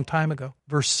it a long time ago.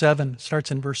 Verse 7. It starts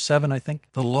in verse 7, I think.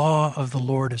 The law of the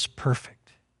Lord is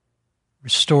perfect,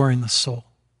 restoring the soul.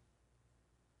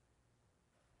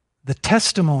 The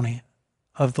testimony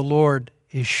of the Lord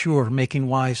is sure, making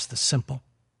wise the simple.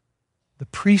 The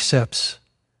precepts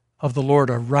of the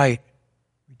Lord are right,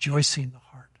 rejoicing the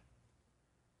heart.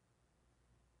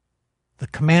 The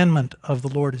commandment of the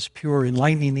Lord is pure,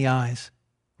 enlightening the eyes,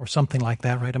 or something like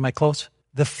that, right? Am I close?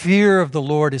 The fear of the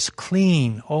Lord is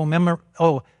clean.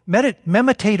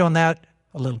 Meditate on that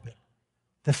a little bit.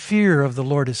 The fear of the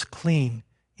Lord is clean,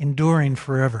 enduring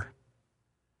forever.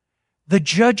 The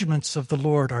judgments of the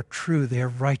Lord are true, they are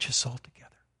righteous altogether.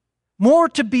 More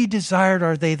to be desired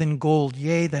are they than gold,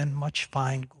 yea, than much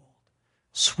fine gold.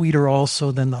 Sweeter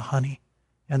also than the honey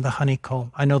and the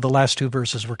honeycomb. I know the last 2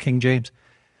 verses were King James.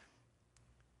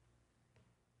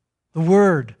 The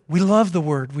Word, we love the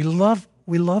Word. We love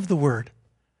the Word.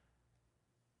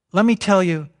 Let me tell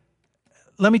you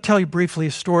briefly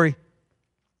a story.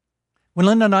 When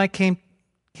Linda and I came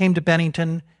to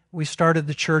Bennington, we started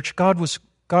the church. God was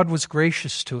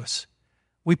gracious to us.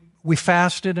 We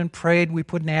fasted and prayed. We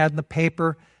put an ad in the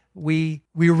paper. We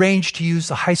arranged to use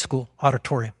the high school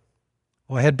auditorium.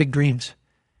 Well, I had big dreams.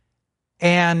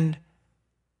 And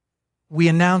we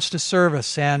announced a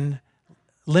service, and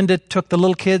Linda took the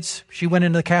little kids. She went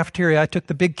into the cafeteria. I took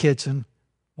the big kids and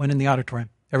went in the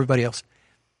auditorium. Everybody else.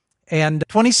 And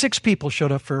 26 people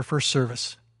showed up for our first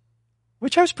service,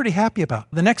 which I was pretty happy about.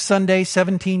 The next Sunday,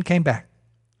 17 came back.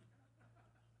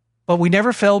 But we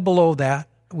never fell below that.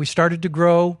 We started to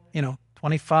grow,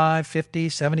 25, 50,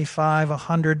 75,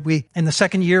 100. In the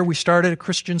second year, we started a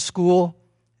Christian school,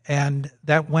 and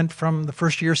that went from the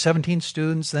first year, 17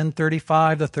 students, then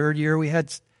 35. The third year, we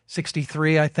had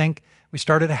 63, I think. We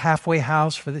started a halfway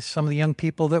house for some of the young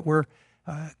people that were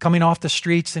coming off the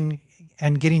streets and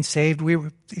getting saved.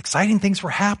 Exciting things were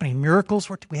happening. Miracles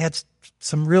we had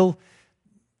some real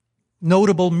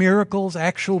notable miracles,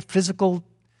 actual physical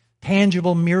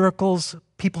tangible miracles.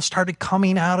 People started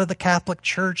coming out of the Catholic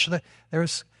Church. There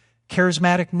was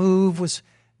charismatic move was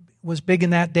big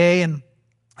in that day.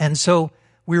 And so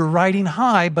we were riding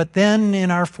high, but then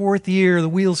in our fourth year, the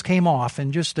wheels came off,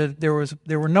 and just there were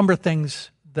a number of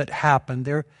things that happened.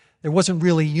 There wasn't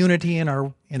really unity in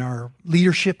our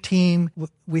leadership team.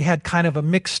 We had kind of a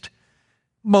mixed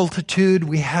multitude.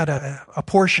 We had a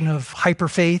portion of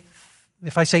hyperfaith.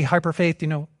 If I say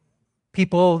hyperfaith,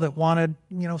 people that wanted,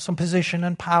 some position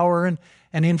and power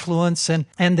and influence, and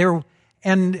the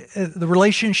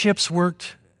relationships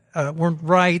weren't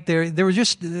right. There was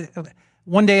just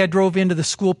one day I drove into the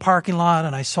school parking lot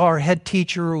and I saw our head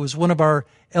teacher, who was one of our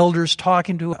elders,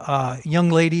 talking to a young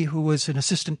lady who was an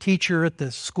assistant teacher at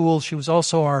the school. She was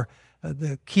also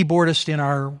the keyboardist in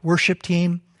our worship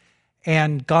team.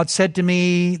 And God said to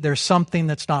me, there's something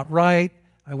that's not right.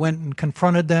 I went and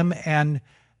confronted them, and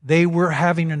they were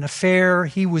having an affair.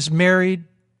 He was married,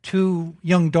 2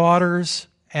 young daughters,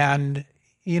 and,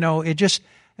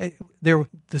 the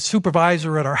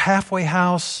supervisor at our halfway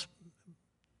house,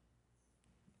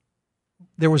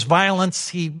 there was violence.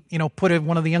 He, put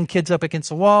one of the young kids up against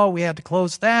the wall. We had to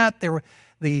close that.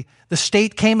 The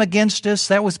state came against us.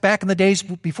 That was back in the days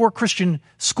before Christian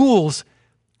schools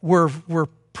were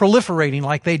proliferating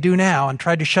like they do now, and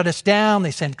tried to shut us down.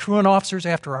 They sent truant officers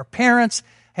after our parents.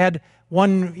 Had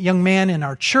one young man in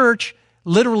our church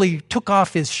literally took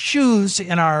off his shoes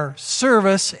in our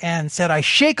service and said, "I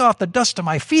shake off the dust of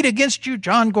my feet against you,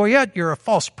 John Goyette, you're a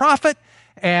false prophet,"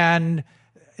 and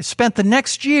spent the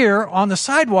next year on the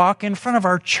sidewalk in front of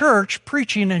our church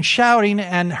preaching and shouting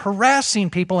and harassing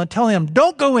people and telling them,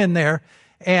 "Don't go in there."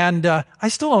 And I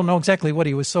still don't know exactly what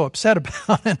he was so upset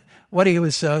about and what he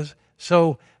was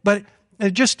but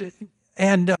just,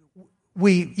 and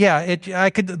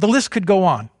the list could go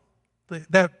on.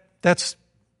 That's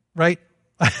right.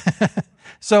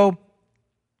 So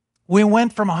we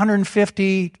went from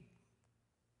 150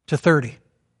 to 30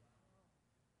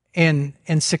 in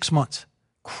 6 months.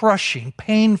 Crushing,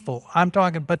 painful. I'm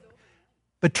talking, but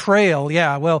betrayal.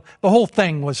 Yeah. Well, the whole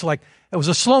thing was like, it was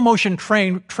a slow motion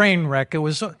train wreck. It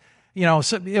was,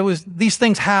 it was, these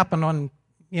things happen on,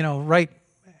 right,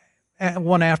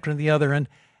 one after the other. And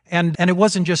it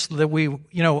wasn't just that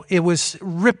it was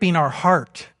ripping our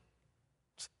heart.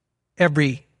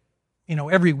 Every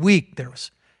week there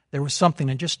was something,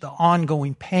 and just the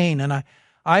ongoing pain. And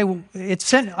I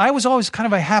was always kind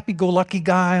of a happy-go-lucky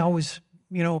guy, always,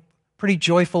 pretty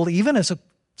joyful, even as a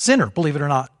sinner, believe it or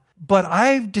not. But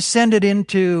I've descended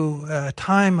into a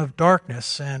time of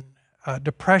darkness and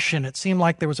depression. It seemed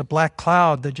like there was a black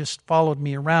cloud that just followed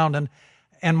me around,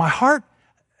 and my heart,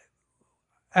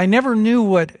 I never knew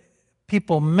what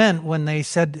people meant when they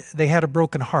said they had a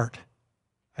broken heart.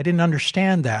 I didn't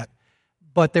understand that.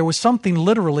 But there was something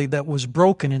literally that was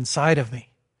broken inside of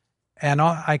me. And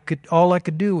all I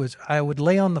could do was I would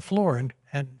lay on the floor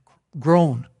and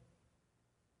groan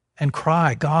and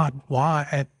cry, "God, why?"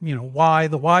 And, why,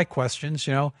 the why questions,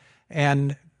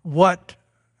 and what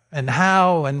and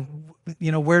how, and,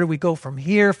 where do we go from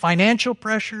here? Financial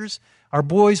pressures. Our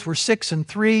boys were 6 and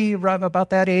 3, right about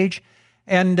that age.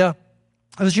 And it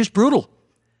was just brutal.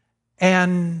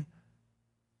 And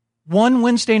one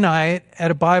Wednesday night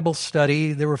at a Bible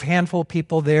study, there were a handful of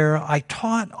people there. I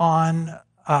taught on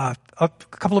a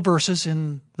couple of verses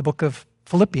in the book of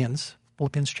Philippians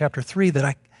chapter 3,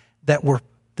 that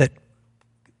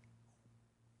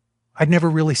I'd never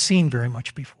really seen very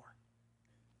much before.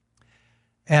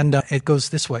 And it goes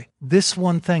this way: "This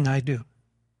one thing I do,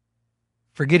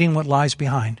 forgetting what lies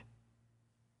behind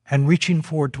and reaching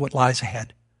forward to what lies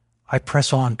ahead, I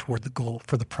press on toward the goal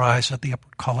for the prize of the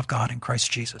upward call of God in Christ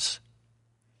Jesus."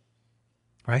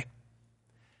 Right?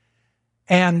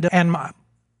 And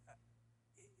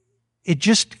it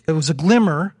was a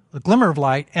glimmer of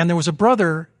light, and there was a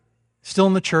brother still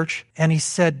in the church, and he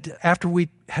said, after we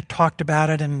had talked about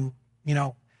it and,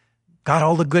 got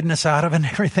all the goodness out of it and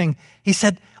everything, he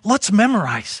said, "Let's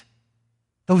memorize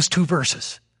those 2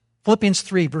 verses. Philippians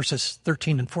 3, verses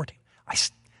 13 and 14.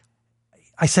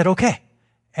 I said, "Okay."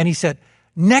 And he said,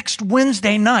 "Next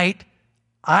Wednesday night,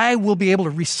 I will be able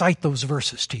to recite those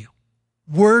verses to you,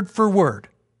 word for word,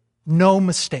 no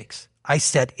mistakes." I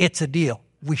said, "It's a deal."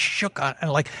 We shook on it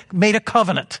and made a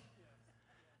covenant,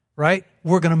 right?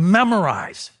 We're going to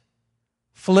memorize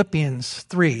Philippians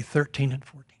 3, 13 and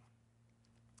 14.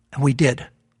 And we did.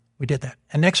 We did that.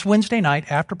 And next Wednesday night,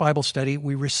 after Bible study,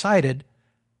 we recited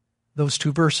those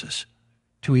 2 verses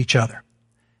to each other.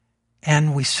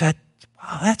 And we said,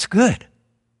 "Wow, that's good.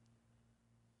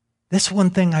 This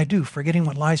one thing I do, forgetting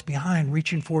what lies behind,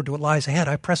 reaching forward to what lies ahead,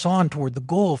 I press on toward the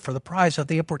goal for the prize of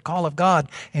the upward call of God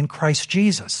in Christ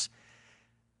Jesus."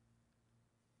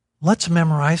 Let's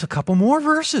memorize a couple more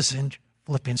verses in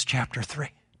Philippians chapter 3.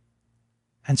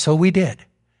 And so we did.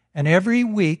 And every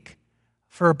week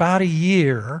for about a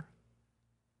year,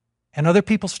 and other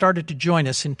people started to join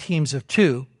us in teams of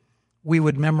 2, we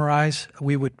would memorize,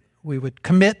 we would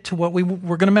commit to what we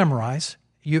were going to memorize.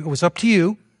 It was up to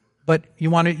you, but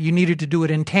you needed to do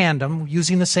it in tandem,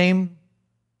 using the same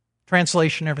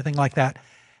translation, everything like that.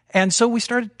 And so we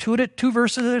started 2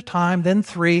 verses at a time, then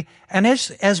 3. And as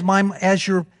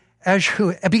you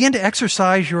begin to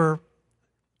exercise your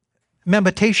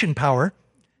memorization power,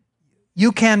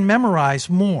 you can memorize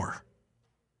more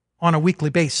on a weekly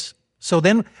basis. So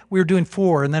then we were doing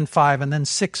 4 and then 5 and then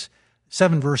 6,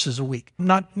 7 verses a week.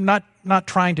 Not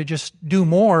trying to just do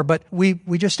more, but we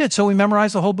just did. So we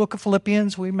memorized the whole book of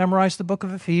Philippians. We memorized the book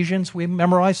of Ephesians. We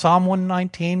memorized Psalm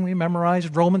 119. We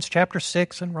memorized Romans chapter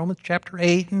 6 and Romans chapter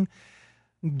 8 and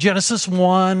Genesis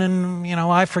 1. And,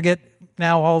 I forget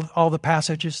now all the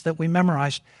passages that we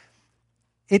memorized.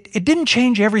 It didn't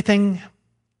change everything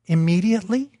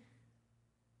immediately,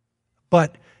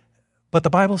 but the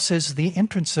Bible says the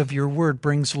entrance of your word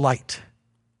brings light.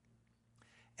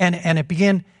 And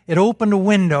it opened a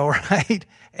window, right?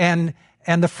 And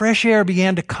the fresh air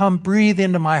began to breathe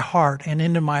into my heart and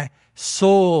into my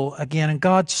soul again. And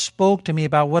God spoke to me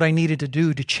about what I needed to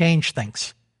do to change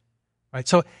things, right?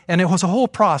 So, and it was a whole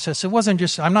process. It wasn't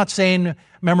just, I'm not saying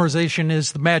memorization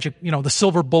is the magic, the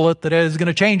silver bullet that is going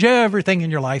to change everything in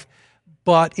your life,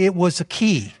 but it was a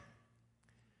key.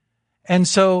 And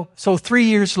so 3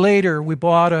 years later, we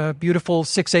bought a beautiful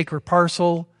 6-acre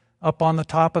parcel up on the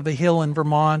top of a hill in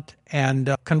Vermont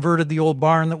and converted the old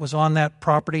barn that was on that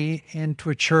property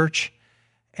into a church.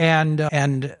 And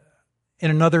in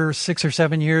another 6 or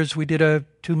 7 years, we did a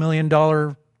 $2 million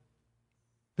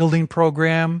building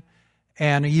program.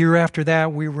 And a year after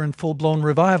that, we were in full-blown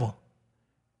revival.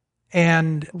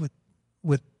 And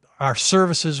with our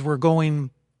services were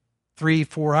going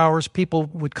 3-4 hours. People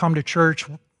would come to church,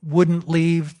 wouldn't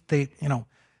leave. They,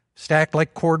 stacked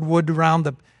like cordwood around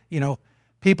the,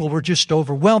 people were just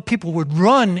overwhelmed. People would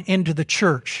run into the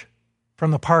church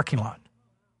from the parking lot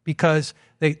because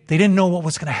they didn't know what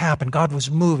was going to happen. God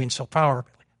was moving so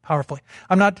powerfully.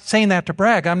 I'm not saying that to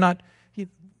brag.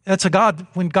 That's a God,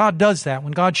 when God does that,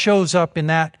 when God shows up in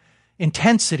that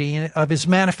intensity of His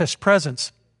manifest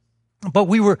presence. But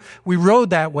we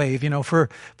rode that wave, for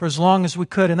as long as we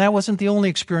could. And that wasn't the only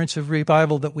experience of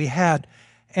revival that we had.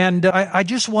 And I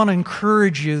just want to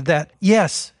encourage you that,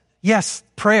 yes,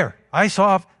 prayer. I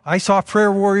saw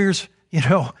prayer warriors,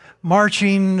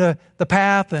 marching the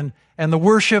path and the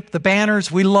worship, the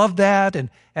banners. We loved that. And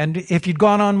if you'd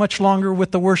gone on much longer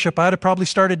with the worship, I'd have probably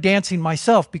started dancing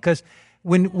myself, because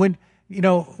when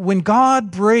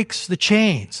God breaks the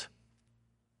chains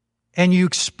and you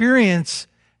experience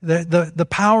the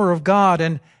power of God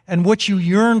and what you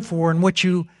yearn for and what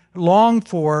you long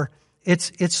for,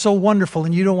 it's so wonderful,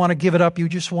 and you don't want to give it up. You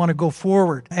just want to go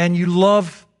forward, and you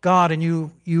love God and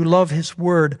you love His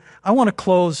Word. I want to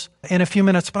close in a few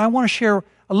minutes, but I want to share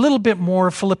a little bit more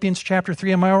of Philippians chapter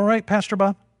 3. Am I all right, Pastor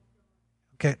Bob?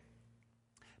 Okay.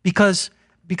 Because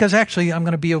actually I'm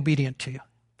going to be obedient to you.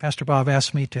 Pastor Bob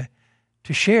asked me to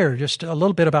share just a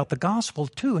little bit about the gospel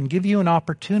too, and give you an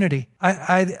opportunity.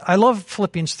 I love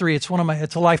Philippians 3. It's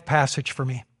a life passage for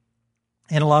me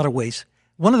in a lot of ways.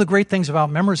 One of the great things about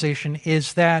memorization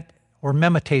is that, or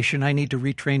memotation, I need to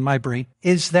retrain my brain,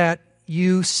 is that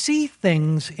you see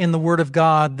things in the Word of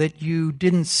God that you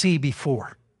didn't see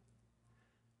before.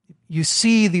 You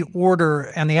see the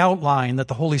order and the outline that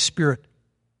the Holy Spirit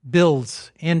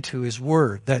builds into His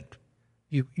Word, that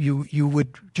you don't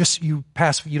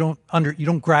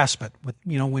grasp it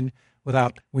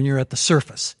when you're at the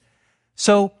surface.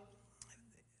 So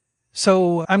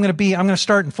I'm going to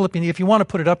start in Philippians. If you want to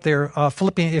put it up there,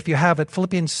 Philippians, if you have it,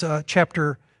 Philippians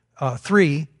chapter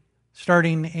 3,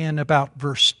 starting in about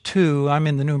verse 2. I'm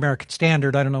in the New American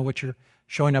Standard. I don't know what you're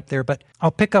showing up there, but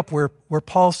I'll pick up where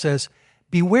Paul says,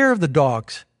 "Beware of the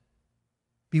dogs,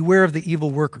 beware of the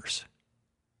evil workers,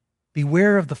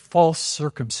 beware of the false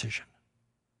circumcision.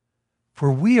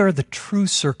 For we are the true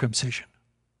circumcision,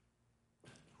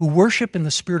 who worship in the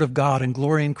Spirit of God and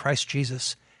glory in Christ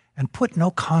Jesus, and put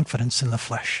no confidence in the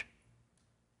flesh."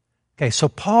 Okay, so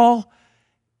Paul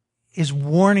is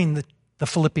warning the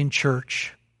Philippian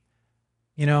church.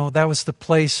 That was the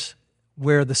place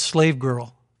where the slave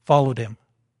girl followed him,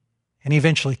 and he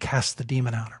eventually cast the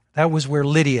demon out of her. That was where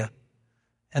Lydia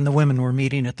and the women were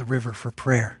meeting at the river for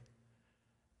prayer.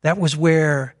 That was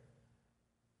where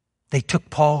they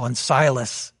took Paul and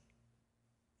Silas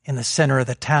in the center of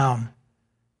the town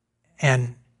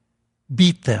and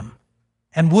beat them,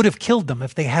 and would have killed them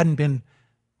if they hadn't been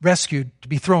rescued to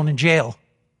be thrown in jail.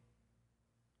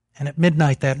 And at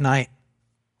midnight that night,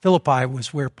 Philippi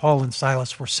was where Paul and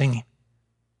Silas were singing.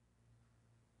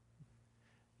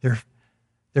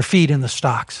 Their feet in the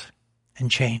stocks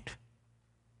and chained.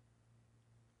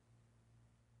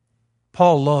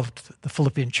 Paul loved the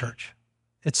Philippian church.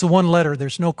 It's the one letter.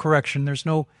 There's no correction. There's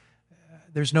no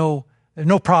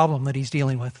problem that he's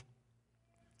dealing with.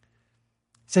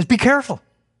 He says, be careful.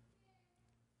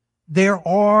 There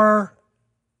are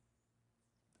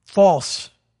false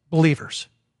believers.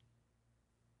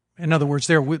 In other words,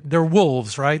 they're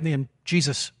wolves, right? And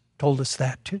Jesus told us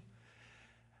that too.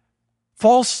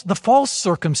 The false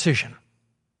circumcision.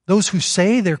 Those who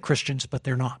say they're Christians, but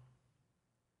they're not.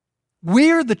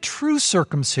 We're the true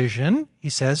circumcision, he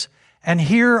says, and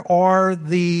here are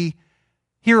the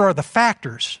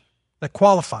factors that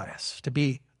qualify us to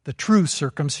be the true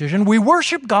circumcision. We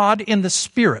worship God in the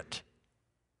Spirit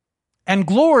and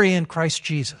glory in Christ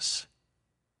Jesus.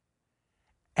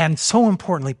 And so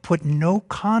importantly, put no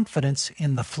confidence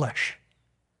in the flesh.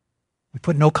 We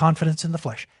put no confidence in the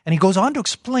flesh. And he goes on to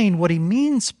explain what he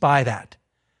means by that.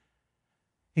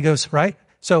 He goes, right?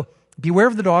 So, beware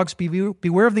of the dogs,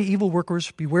 beware of the evil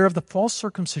workers, beware of the false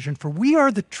circumcision, for we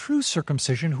are the true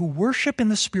circumcision who worship in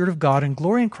the Spirit of God and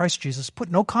glory in Christ Jesus.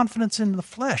 Put no confidence in the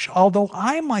flesh, although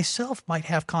I myself might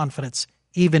have confidence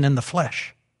even in the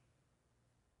flesh.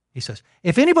 He says,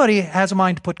 if anybody has a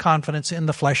mind to put confidence in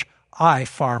the flesh, I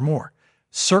far more.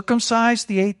 Circumcised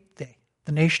the 8th day,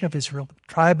 the nation of Israel, the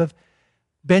tribe of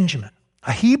Benjamin,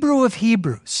 a Hebrew of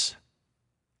Hebrews.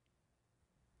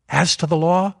 As to the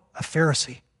law, a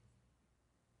Pharisee.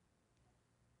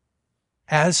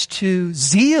 As to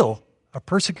zeal, a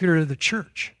persecutor of the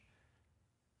church.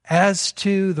 As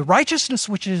to the righteousness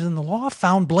which is in the law,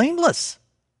 found blameless.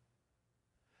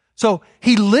 So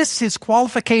he lists his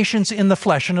qualifications in the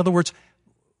flesh. In other words,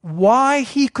 why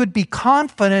he could be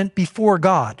confident before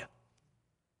God.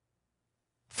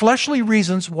 Fleshly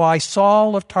reasons why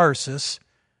Saul of Tarsus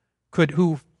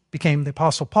who became the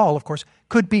Apostle Paul, of course,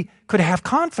 could have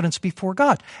confidence before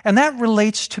God. And that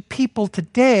relates to people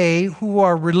today who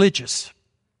are religious,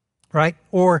 right?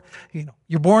 Or,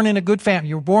 you're born in a good family.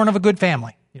 You're born of a good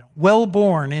family. Well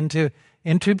born into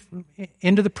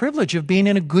the privilege of being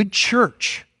in a good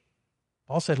church.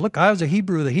 Paul said, look, I was a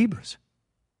Hebrew of the Hebrews.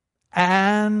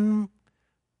 And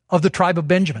of the tribe of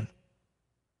Benjamin.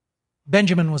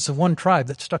 Benjamin was the one tribe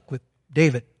that stuck with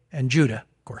David and Judah,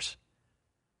 of course.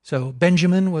 So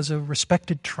Benjamin was a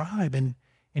respected tribe in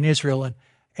Israel.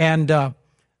 And a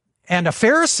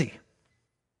Pharisee.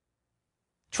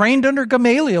 Trained under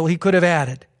Gamaliel, he could have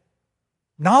added.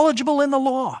 Knowledgeable in the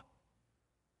law.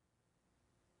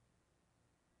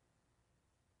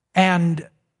 And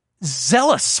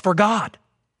zealous for God.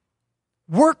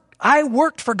 I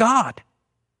worked for God.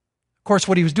 Of course,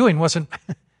 what he was doing wasn't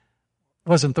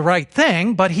the right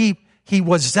thing, but he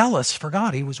was zealous for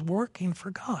God. He was working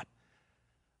for God.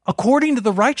 According to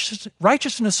the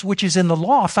righteousness which is in the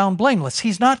law, found blameless.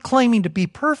 He's not claiming to be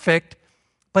perfect,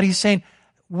 but he's saying,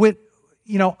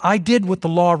 I did what the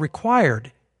law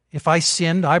required. If I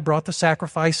sinned, I brought the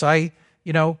sacrifice. I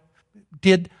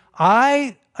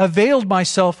availed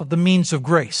myself of the means of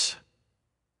grace.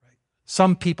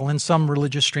 Some people in some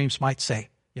religious streams might say,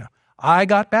 I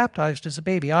got baptized as a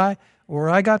baby, or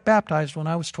I got baptized when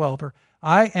I was 12, or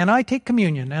I take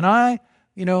communion, and I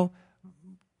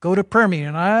go to prayer meeting,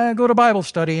 and I go to Bible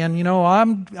study, and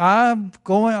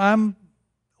I'm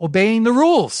obeying the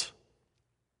rules.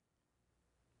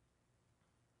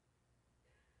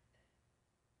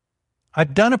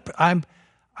 I'm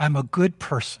a good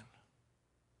person.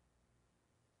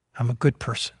 I'm a good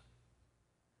person.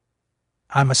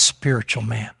 I'm a spiritual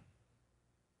man.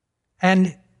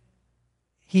 And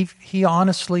he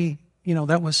honestly,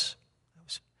 that was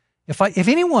if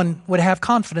anyone would have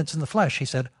confidence in the flesh, he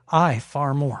said, I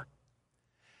far more.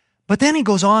 But then he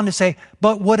goes on to say,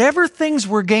 but whatever things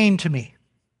were gained to me,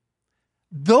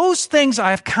 those things I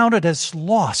have counted as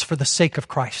loss for the sake of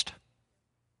Christ.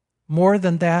 More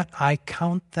than that, I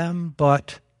count them,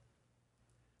 but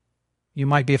you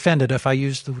might be offended if I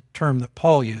use the term that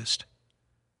Paul used.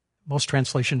 Most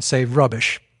translations say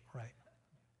rubbish, right?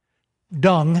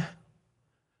 Dung,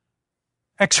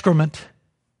 excrement,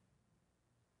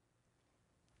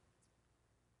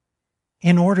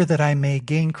 in order that I may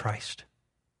gain Christ.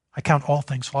 I count all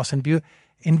things lost in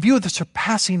view of the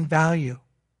surpassing value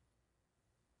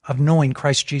of knowing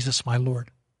Christ Jesus my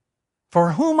Lord,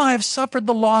 for whom I have suffered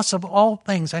the loss of all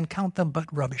things and count them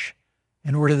but rubbish,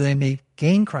 in order that I may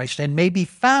gain Christ and may be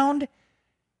found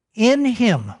in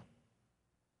him.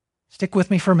 Stick with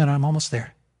me for a minute, I'm almost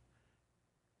there.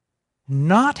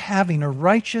 Not having a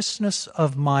righteousness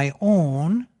of my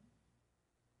own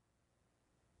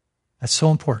That's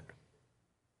so important.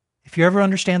 If you ever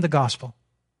understand the gospel,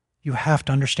 you have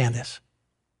to understand this.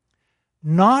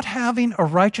 Not having a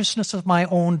righteousness of my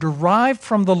own derived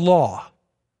from the law,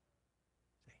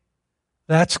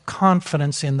 that's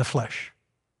confidence in the flesh.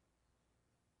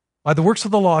 By the works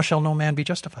of the law shall no man be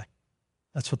justified.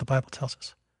 That's what the Bible tells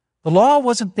us. The law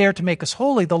wasn't there to make us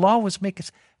holy. The law was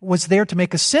there to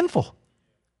make us sinful.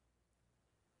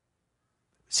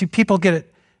 See, people get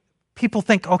it. People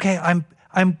think, okay, I'm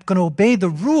going to obey the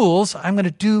rules. I'm going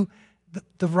to do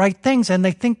the right things. And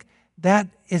they think that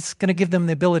is going to give them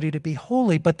the ability to be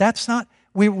holy. But that's not,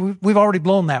 we've already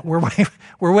blown that.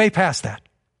 We're way past that.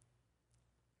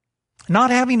 Not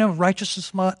having a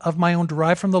righteousness of my own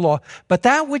derived from the law, but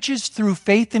that which is through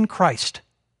faith in Christ.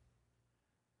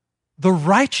 The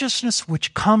righteousness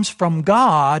which comes from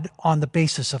God on the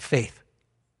basis of faith.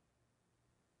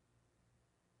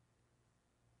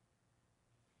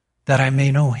 That I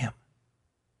may know him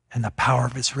and the power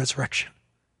of his resurrection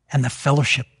and the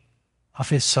fellowship of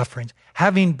his sufferings,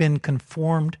 having been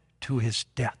conformed to his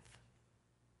death.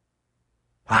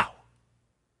 Wow.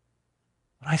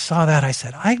 When I saw that, I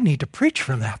said, I need to preach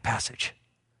from that passage.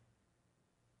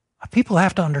 People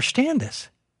have to understand this.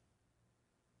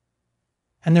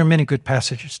 And there are many good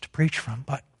passages to preach from,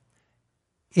 but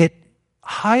it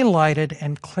highlighted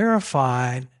and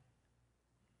clarified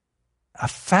a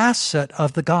facet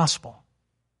of the gospel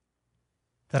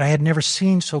that I had never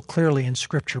seen so clearly in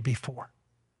Scripture before.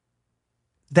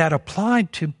 That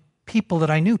applied to people that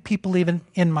I knew, people even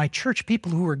in my church,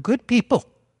 people who were good people.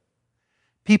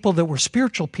 People that were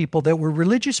spiritual people, that were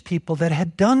religious people, that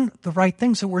had done the right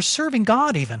things, that were serving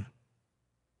God even.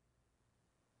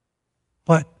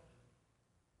 But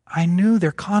I knew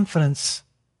their confidence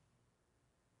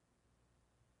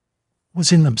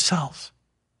was in themselves.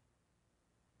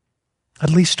 At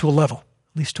least to a level,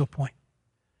 at least to a point.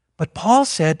 But Paul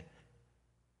said,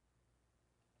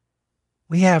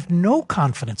 we have no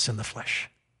confidence in the flesh.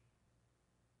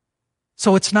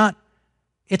 So it's not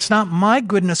my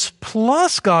goodness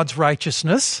plus God's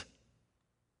righteousness.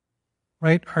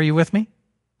 Right? Are you with me?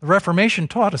 The Reformation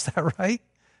taught us that, right?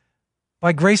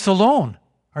 By grace alone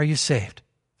are you saved,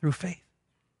 through faith.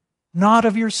 Not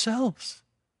of yourselves.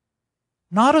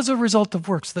 Not as a result of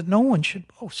works, that no one should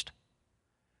boast.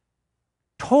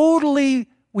 Totally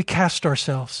we cast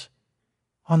ourselves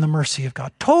on the mercy of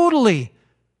God. Totally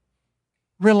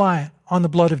reliant on the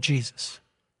blood of Jesus.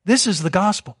 This is the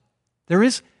gospel.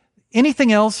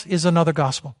 Anything else is another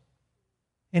gospel.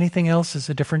 Anything else is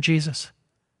a different Jesus.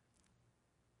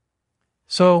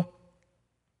 So,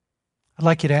 I'd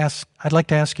like to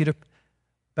ask you to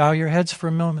bow your heads for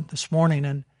a moment this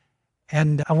morning,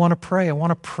 and I want to pray. I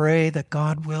want to pray that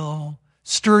God will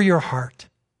stir your heart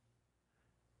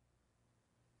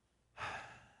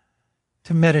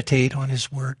to meditate on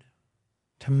His Word,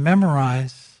 to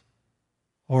memorize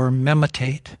or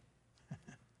memitate.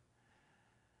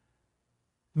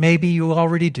 Maybe you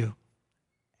already do.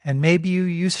 And maybe you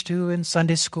used to in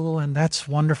Sunday school, and that's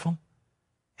wonderful.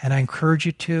 And I encourage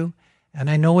you to. And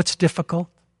I know it's difficult.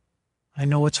 I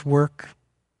know it's work.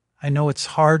 I know it's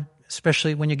hard,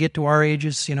 especially when you get to our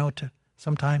ages, to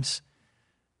sometimes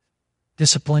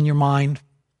discipline your mind.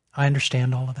 I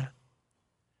understand all of that.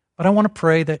 But I want to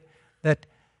pray that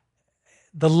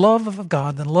the love of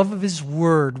God, the love of His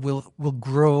Word will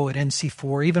grow at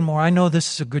NC4 even more. I know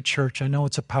this is a good church. I know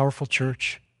it's a powerful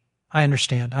church. I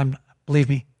understand. Believe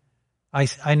me,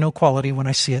 I know quality when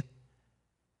I see it.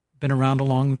 Been around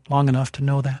long enough to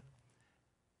know that.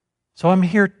 So I'm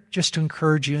here just to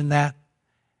encourage you in that.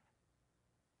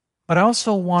 But I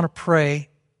also want to pray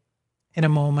in a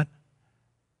moment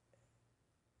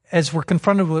as we're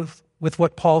confronted with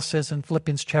what Paul says in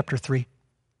Philippians chapter 3.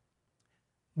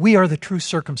 We are the true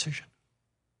circumcision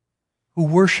who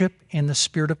worship in the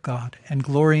Spirit of God and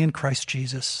glory in Christ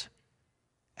Jesus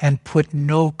and put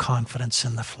no confidence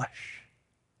in the flesh.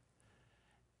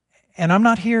 And I'm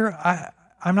not here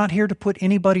to put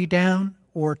anybody down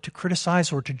or to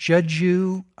criticize or to judge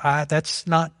you. That's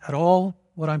not at all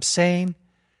what I'm saying.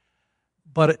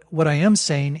 But what I am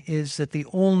saying is that the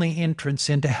only entrance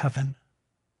into heaven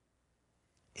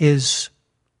is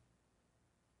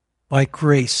by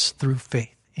grace through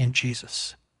faith in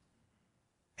Jesus.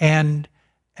 And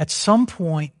at some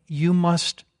point, you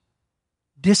must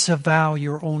disavow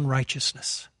your own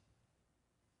righteousness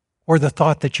or the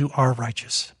thought that you are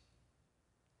righteous.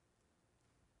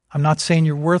 I'm not saying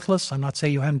you're worthless. I'm not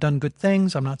saying you haven't done good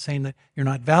things. I'm not saying that you're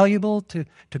not valuable to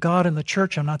God and the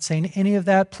church. I'm not saying any of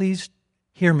that. Please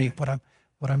hear me,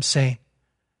 what I'm saying.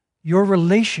 Your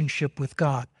relationship with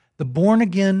God, the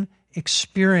born-again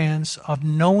experience of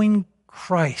knowing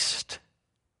Christ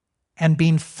and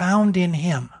being found in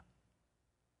Him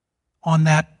on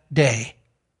that day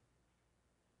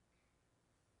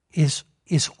is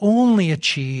only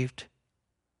achieved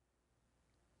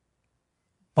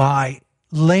by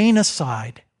laying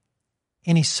aside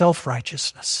any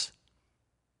self-righteousness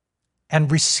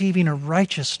and receiving a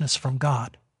righteousness from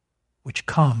God, which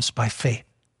comes by faith.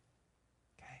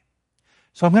 Okay.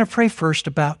 So I'm going to pray first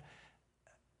about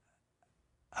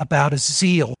a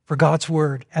zeal for God's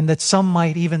Word, and that some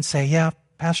might even say, yeah,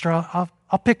 Pastor,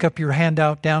 I'll pick up your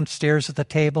handout downstairs at the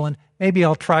table, and maybe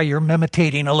I'll try your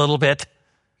meditating a little bit.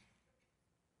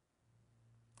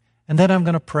 And then I'm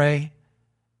going to pray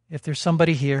if there's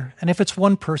somebody here, and if it's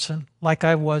one person, like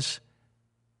I was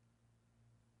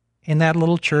in that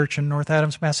little church in North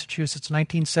Adams, Massachusetts,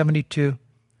 1972.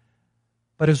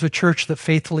 But it was a church that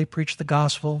faithfully preached the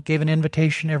gospel, gave an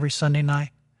invitation every Sunday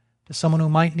night to someone who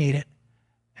might need it.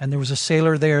 And there was a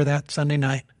sailor there that Sunday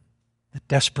night that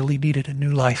desperately needed a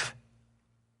new life.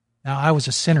 Now, I was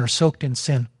a sinner, soaked in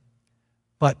sin.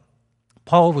 But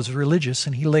Paul was religious,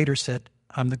 and he later said,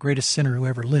 I'm the greatest sinner who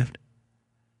ever lived.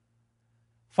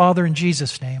 Father, in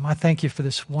Jesus' name, I thank you for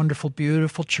this wonderful,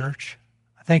 beautiful church.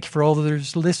 I thank you for all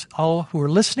who are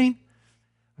listening.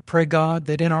 I pray, God,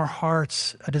 that in our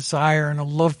hearts a desire and a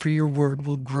love for your word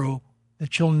will grow,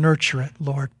 that you'll nurture it,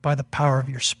 Lord, by the power of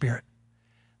your Spirit,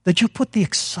 that you put the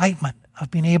excitement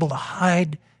of being able to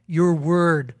hide your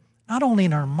word, not only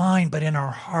in our mind, but in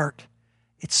our heart.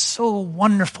 It's so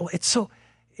wonderful. It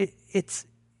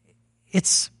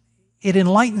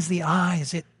enlightens the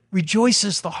eyes. It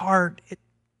rejoices the heart. It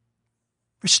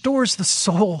restores the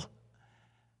soul.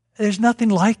 There's nothing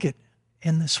like it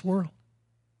in this world.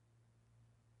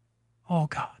 Oh,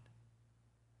 God.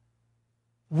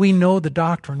 We know the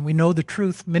doctrine. We know the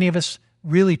truth. Many of us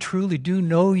really, truly do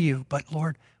know you. But,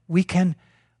 Lord,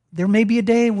 there may be a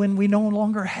day when we no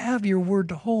longer have your word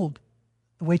to hold.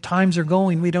 The way times are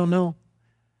going, we don't know.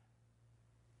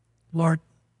 Lord,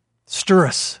 stir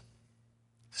us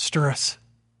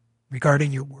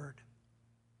regarding your word.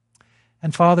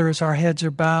 And Father, as our heads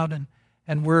are bowed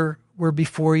and we're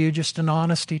before you just in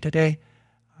honesty today,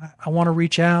 I want to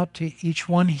reach out to each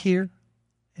one here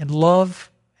in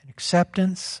love and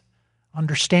acceptance,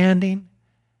 understanding.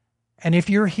 And if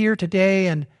you're here today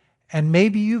and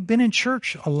maybe you've been in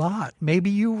church a lot,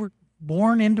 maybe you were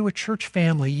born into a church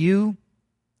family, you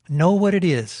know what it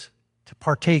is to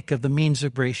partake of the means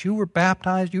of grace. You were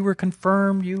baptized, you were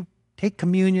confirmed, you take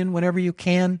communion whenever you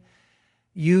can,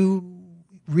 you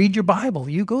read your Bible,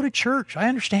 you go to church. I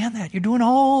understand that. You're doing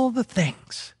all the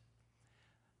things.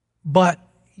 But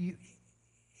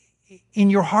in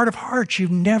your heart of hearts,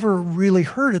 you've never really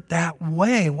heard it that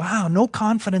way. Wow, no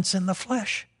confidence in the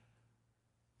flesh.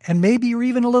 And maybe you're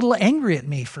even a little angry at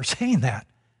me for saying that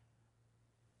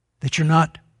you're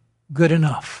not good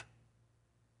enough.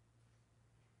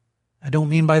 I don't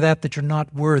mean by that you're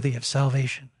not worthy of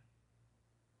salvation.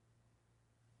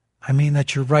 I mean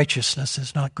that your righteousness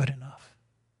is not good enough.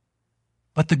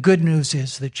 But the good news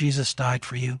is that Jesus died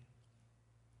for you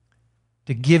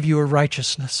to give you a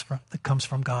righteousness that comes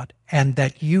from God, and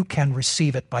that you can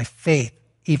receive it by faith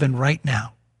even right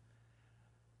now.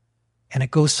 And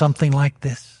it goes something like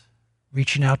this,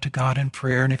 reaching out to God in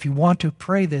prayer. And if you want to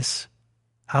pray this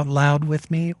out loud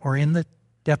with me or in the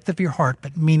depth of your heart,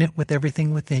 but mean it with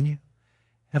everything within you.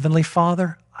 Heavenly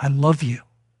Father, I love you.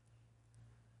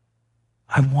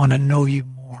 I want to know you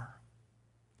more.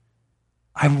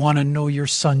 I want to know your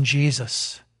Son,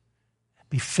 Jesus, and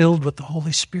be filled with the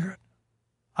Holy Spirit.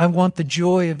 I want the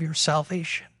joy of your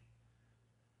salvation.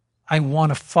 I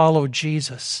want to follow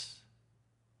Jesus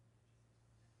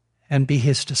and be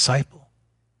his disciple.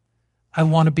 I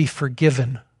want to be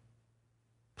forgiven.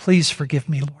 Please forgive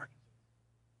me, Lord.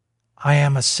 I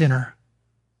am a sinner.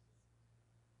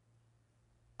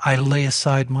 I lay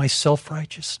aside my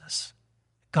self-righteousness.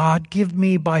 God, give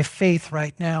me by faith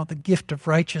right now the gift of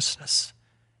righteousness,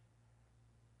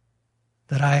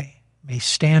 that I may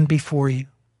stand before you.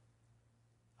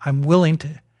 I'm willing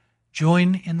to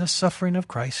join in the suffering of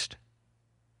Christ,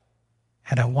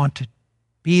 and I want to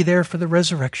be there for the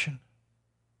resurrection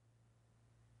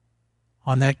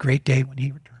on that great day when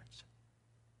he returns.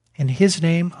 In his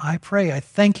name I pray. I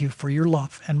thank you for your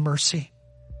love and mercy.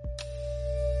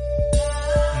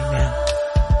 Amen.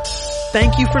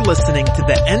 Thank you for listening to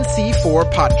the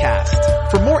NC4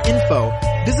 podcast. For more info,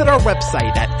 visit our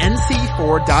website at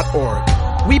nc4.org.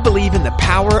 We believe in the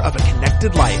power of a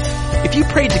connected life. If you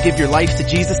prayed to give your life to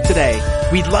Jesus today,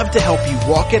 we'd love to help you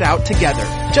walk it out together.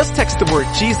 Just text the word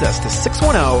Jesus to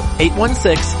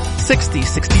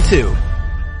 610-816-6062.